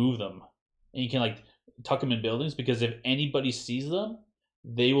actually move them, and you can like tuck them in buildings because if anybody sees them,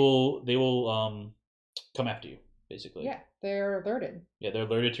 they will come after you, basically. Yeah, they're alerted. Yeah, they're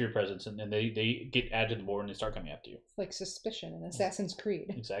alerted to your presence, and then they get added to the board and they start coming after you. It's like Suspicion in Assassin's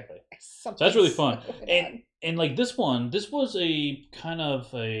Creed. Exactly. So that's really fun. And like this was a kind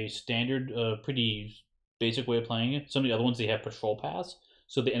of a standard, pretty basic way of playing it. Some of the other ones, they have patrol paths,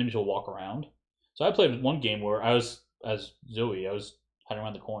 so the enemies will walk around. So I played one game where I was, as Zoe, I was hiding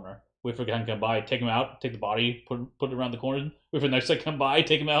around the corner. Wait for a guy to come by, take him out, take the body, put it around the corner. Wait for the next guy to come by,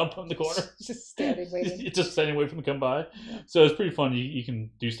 take him out, put him in the corner. Just standing waiting. Just standing waiting for him to come by. Yeah. So it's pretty fun. You can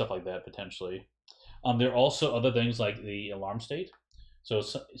do stuff like that potentially. There are also other things like the alarm state. So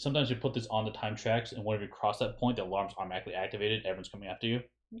sometimes you put this on the time tracks, and whenever you cross that point, the alarm's automatically activated. Everyone's coming after you.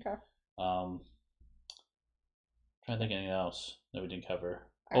 Okay. Trying to think of anything else that we didn't cover.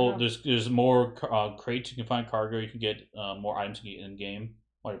 There's more crates you can find, cargo. You can get more items in game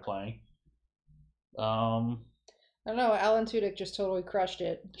while you're playing. I don't know. Alan Tudyk just totally crushed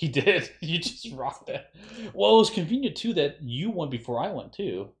it. He did. You just rocked that. Well, it was convenient too that you went before I went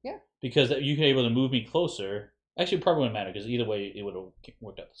too. Yeah. Because you were able to move me closer. Actually, it probably wouldn't matter because either way it would have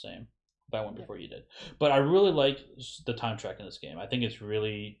worked out the same if I went before you did. But I really like the time track in this game. I think it's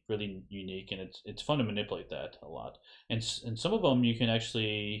really, really unique, and it's fun to manipulate that a lot. And some of them you can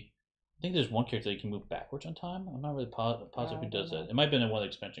actually. I think there's one character that you can move backwards on time. I'm not really positive who does that. It might have been one of the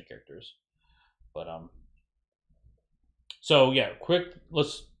expansion characters. But so yeah,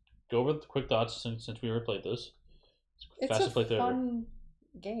 let's go over the quick thoughts since we already played this. It's a fun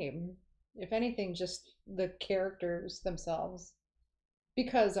game. If anything, just the characters themselves.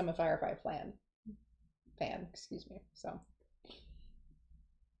 Because I'm a Firefly fan, excuse me. So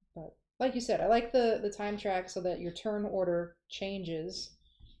like you said, I like the time track so that your turn order changes,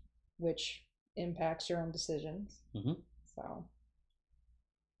 which impacts your own decisions. So,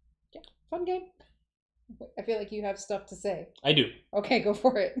 yeah, fun game. I feel like you have stuff to say. I do. Okay, go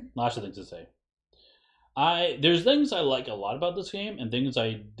for it. Lots of things to say. There's things I like a lot about this game and things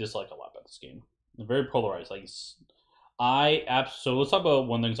I dislike a lot about this game. I'm very polarized. So let's talk about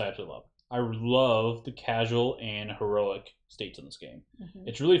one thing I absolutely love. I love the casual and heroic states in this game.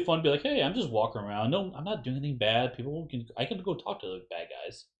 It's really fun to be like, hey, I'm just walking around. No, I'm not doing anything bad. I can go talk to the bad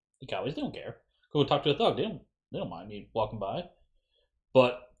guys, the cowboys. They don't care. Go talk to a thug. They don't mind me walking by.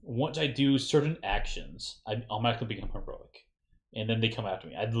 But once I do certain actions, I automatically become heroic, and then they come after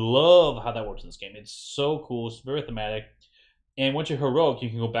me. I love how that works in this game. It's so cool. It's very thematic, and once you're heroic, you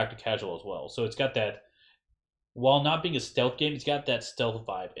can go back to casual as well. So it's got that. While not being a stealth game, it's got that stealth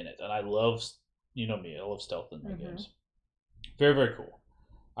vibe in it, and I love, you know me, I love stealth in my games. Very, very cool.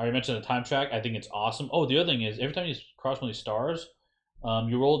 I already mentioned the time track. I think it's awesome. Oh, the other thing is, every time you cross one of these stars,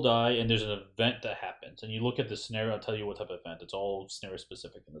 you roll die, and there's an event that happens, and you look at the scenario. I'll tell you what type of event. It's all scenario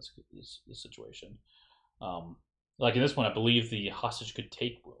specific in this situation. Like in this one, I believe the hostage could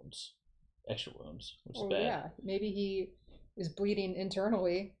take wounds, extra wounds, which is bad. Yeah, maybe he is bleeding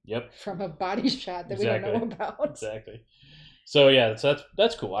internally. Yep. From a body shot that we don't know about. Exactly. So yeah, so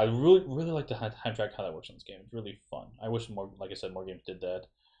that's cool. I really like the time track, how that works in this game. It's really fun. I wish more, like I said, more games did that.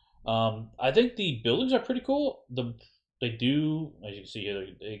 I think the buildings are pretty cool. They do, as you can see here,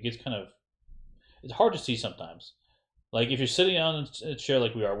 it gets kind of, it's hard to see sometimes. Like if you're sitting on a chair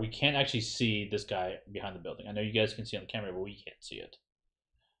like we are, we can't actually see this guy behind the building. I know you guys can see on the camera, but we can't see it.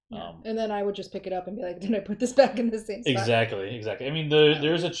 Yeah. And then I would just pick it up and be like, "Did I put this back in the same spot?" Exactly. I mean,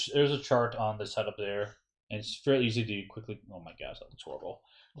 there's a chart on the setup there, and it's fairly easy to quickly. Oh my gosh, that's horrible.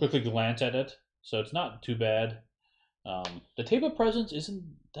 Quickly glance at it, so it's not too bad. The table presence isn't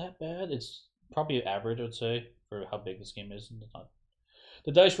that bad. It's probably average, I would say, for how big this game is. It's not.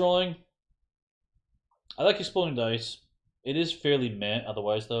 The dice rolling, I like exploding dice. It is fairly meh.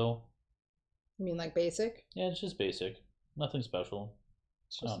 Otherwise, though. You mean like basic? Yeah, it's just basic. Nothing special.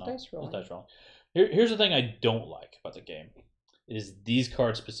 It's just dice rolling. Dice rolling. Here's the thing I don't like about the game. It is these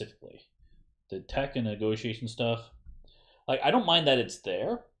cards specifically. The tech and negotiation stuff. Like, I don't mind that it's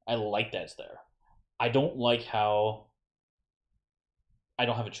there. I like that it's there. I don't like how I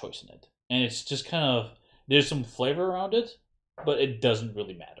don't have a choice in it. And it's just kind of, there's some flavor around it, but it doesn't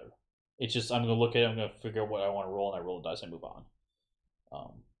really matter. It's just, I'm going to look at it, I'm going to figure out what I want to roll, and I roll the dice and move on.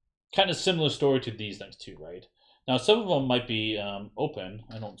 Kind of similar story to these things too, right? Now, some of them might be open.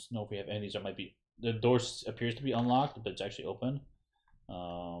 I don't know if we have any of these. There might be, the door appears to be unlocked, but it's actually open.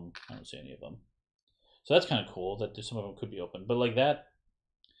 I don't see any of them. So that's kind of cool that some of them could be open. But like that,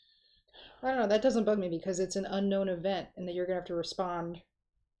 I don't know. That doesn't bug me because it's an unknown event and that you're going to have to respond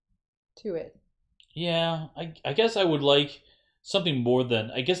to it. Yeah, I guess I would like something more than,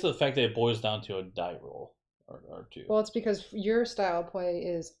 I guess the fact that it boils down to a die roll. Or two. Well, it's because your style of play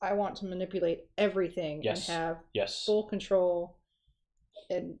is I want to manipulate everything and have full control.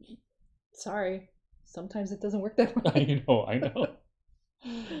 And sorry, sometimes it doesn't work that way. I know.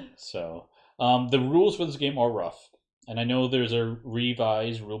 So, the rules for this game are rough. And I know there's a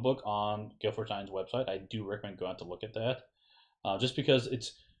revised rulebook on Guild Force 9's website. I do recommend going out to look at that. Just because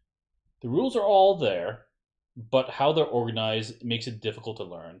the rules are all there, but how they're organized makes it difficult to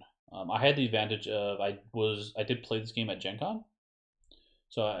learn. I had the advantage of I did play this game at Gen Con,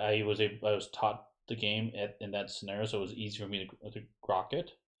 so I was taught the game in that scenario, so it was easy for me to grok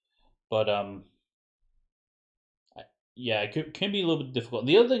it. But it can be a little bit difficult.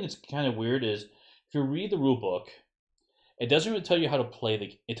 The other thing that's kind of weird is if you read the rule book, it doesn't really tell you how to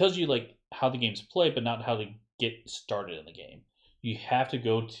play it tells you like how the game's played, but not how to get started in the game. You have to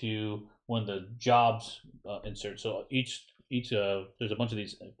go to one of the jobs inserts. So each there's a bunch of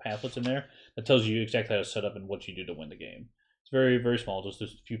these pamphlets in there that tells you exactly how to set up and what you do to win the game. It's very, very small, just a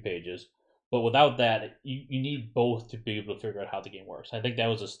few pages. But without that, you need both to be able to figure out how the game works. I think that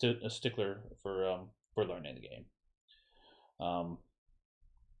was a stickler for learning the game.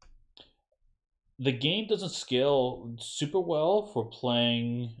 The game doesn't scale super well for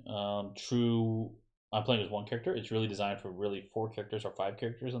playing true. I'm playing as one character. It's really designed for really 4 characters or 5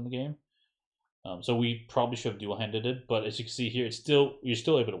 characters in the game. So we probably should have dual-handed it, but as you can see here, you're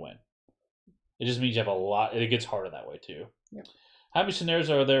still able to win. It just means you have a lot. It gets harder that way too. Yep. How many scenarios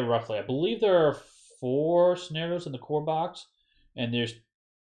are there roughly? I believe there are 4 scenarios in the core box, and there's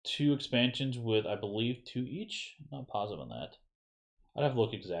 2 expansions with, I believe, 2 each. I'm not positive on that. I'd have to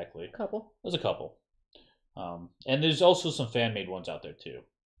look exactly. There's a couple. And there's also some fan-made ones out there too.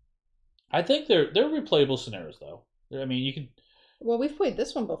 I think they're replayable scenarios though. I mean, Well, we've played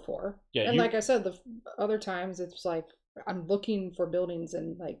this one before. Yeah, and like I said, the other times it's like I'm looking for buildings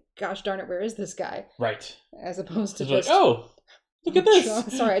and like, gosh darn it, where is this guy? Right. As opposed to just like, oh, look at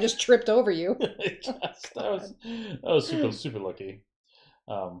this. Sorry, I just tripped over you. that was super lucky.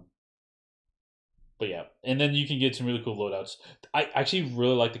 But yeah, and then you can get some really cool loadouts. I actually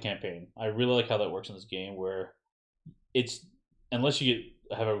really like the campaign. I really like how that works in this game, where it's unless you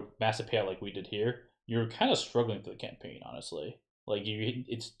have a massive payout like we did here, you're kind of struggling through the campaign. Honestly, like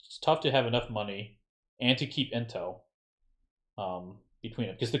it's tough to have enough money and to keep intel between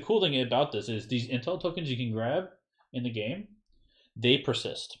them. Because the cool thing about this is these intel tokens you can grab in the game, they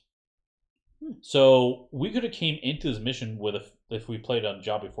persist. So we could have came into this mission with if we played on a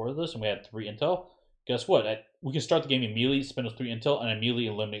job before this and we had 3 intel. Guess what? We can start the game immediately, spend those 3 intel, and immediately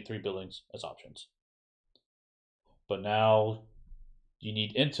eliminate 3 buildings as options. But now you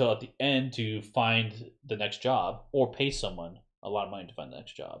need intel at the end to find the next job, or pay someone a lot of money to find the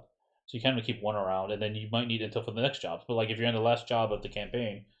next job. So you kind of keep one around, and then you might need intel for the next job. But like if you're on the last job of the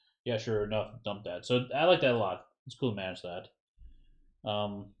campaign, yeah, sure enough, dump that. So I like that a lot. It's cool to manage that.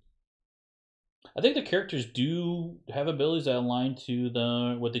 I think the characters do have abilities that align to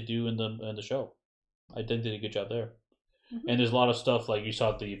what they do in the show. I think they did a good job there. Mm-hmm. And there's a lot of stuff like you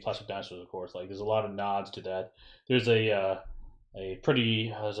saw the plastic dinosaurs, of course. Like there's a lot of nods to that. There's a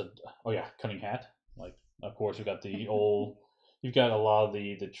pretty cunning hat. Like of course you've got the old. You've got a lot of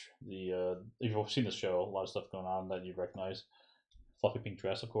the if you've seen the show, a lot of stuff going on that you recognize. Fluffy pink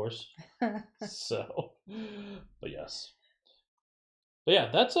dress, of course. So, but yes. But yeah,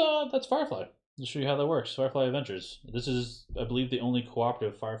 that's Firefly. To show you how that works, Firefly Adventures. This is, I believe, the only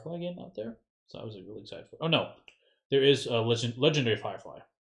cooperative Firefly game out there. So I was really excited for. Oh no, there is a legendary Firefly.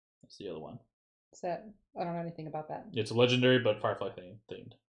 That's the other one. Is that? I don't know anything about that. It's a legendary, but Firefly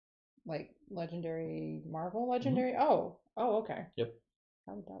themed. Like legendary Marvel legendary. Mm-hmm. Oh, okay. Yep.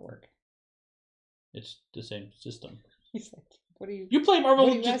 How would that work? It's the same system. He's like, what do you? You play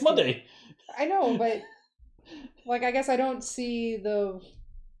Marvel just Monday. I know, but like, I guess I don't see the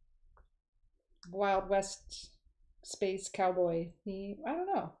Wild West space cowboy theme. I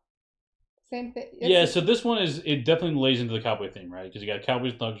don't know. Same thing. Yeah, so this one it definitely lays into the cowboy theme, right? Because you got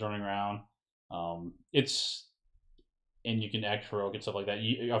cowboys, thugs running around. And you can act heroic and stuff like that.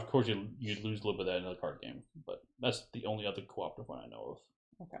 Of course, you lose a little bit of that in the card game, but that's the only other cooperative one I know of.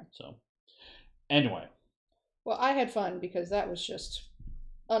 Okay. So, anyway. Well, I had fun because that was just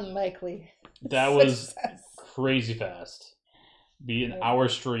unlikely. That was crazy fast. Be an hour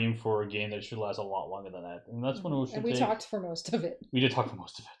stream for a game that should last a lot longer than that, and that's when it should. And we talked for most of it. We did talk for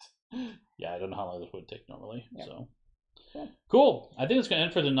most of it. Yeah, I don't know how long this would take normally. Yep. So, yeah. Cool. I think it's gonna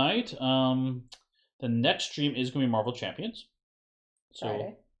end for the night. The next stream is gonna be Marvel Champions. So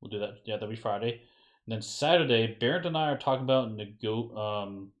Friday. We'll do that. Yeah, that'll be Friday. And then Saturday, Barrett and I are talking about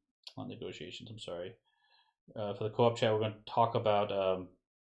not negotiations. I'm sorry. For the co-op chat, we're going to talk about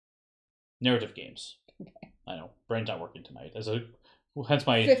narrative games. Okay. I know brain's not working tonight. Hence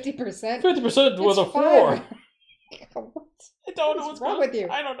my 50%. 50% was a 4. I don't know what's wrong with you.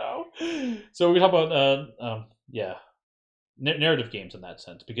 I don't know. So we talk about narrative games in that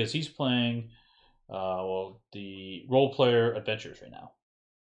sense because he's playing the role player adventures right now,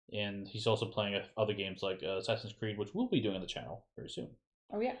 and he's also playing other games like Assassin's Creed, which we'll be doing on the channel very soon.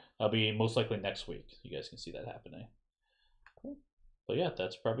 Oh yeah, that'll be most likely next week. You guys can see that happening. Cool. But yeah,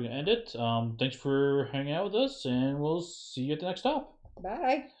 that's probably gonna end it. Thanks for hanging out with us, and we'll see you at the next stop.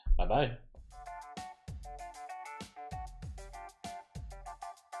 Bye. Bye.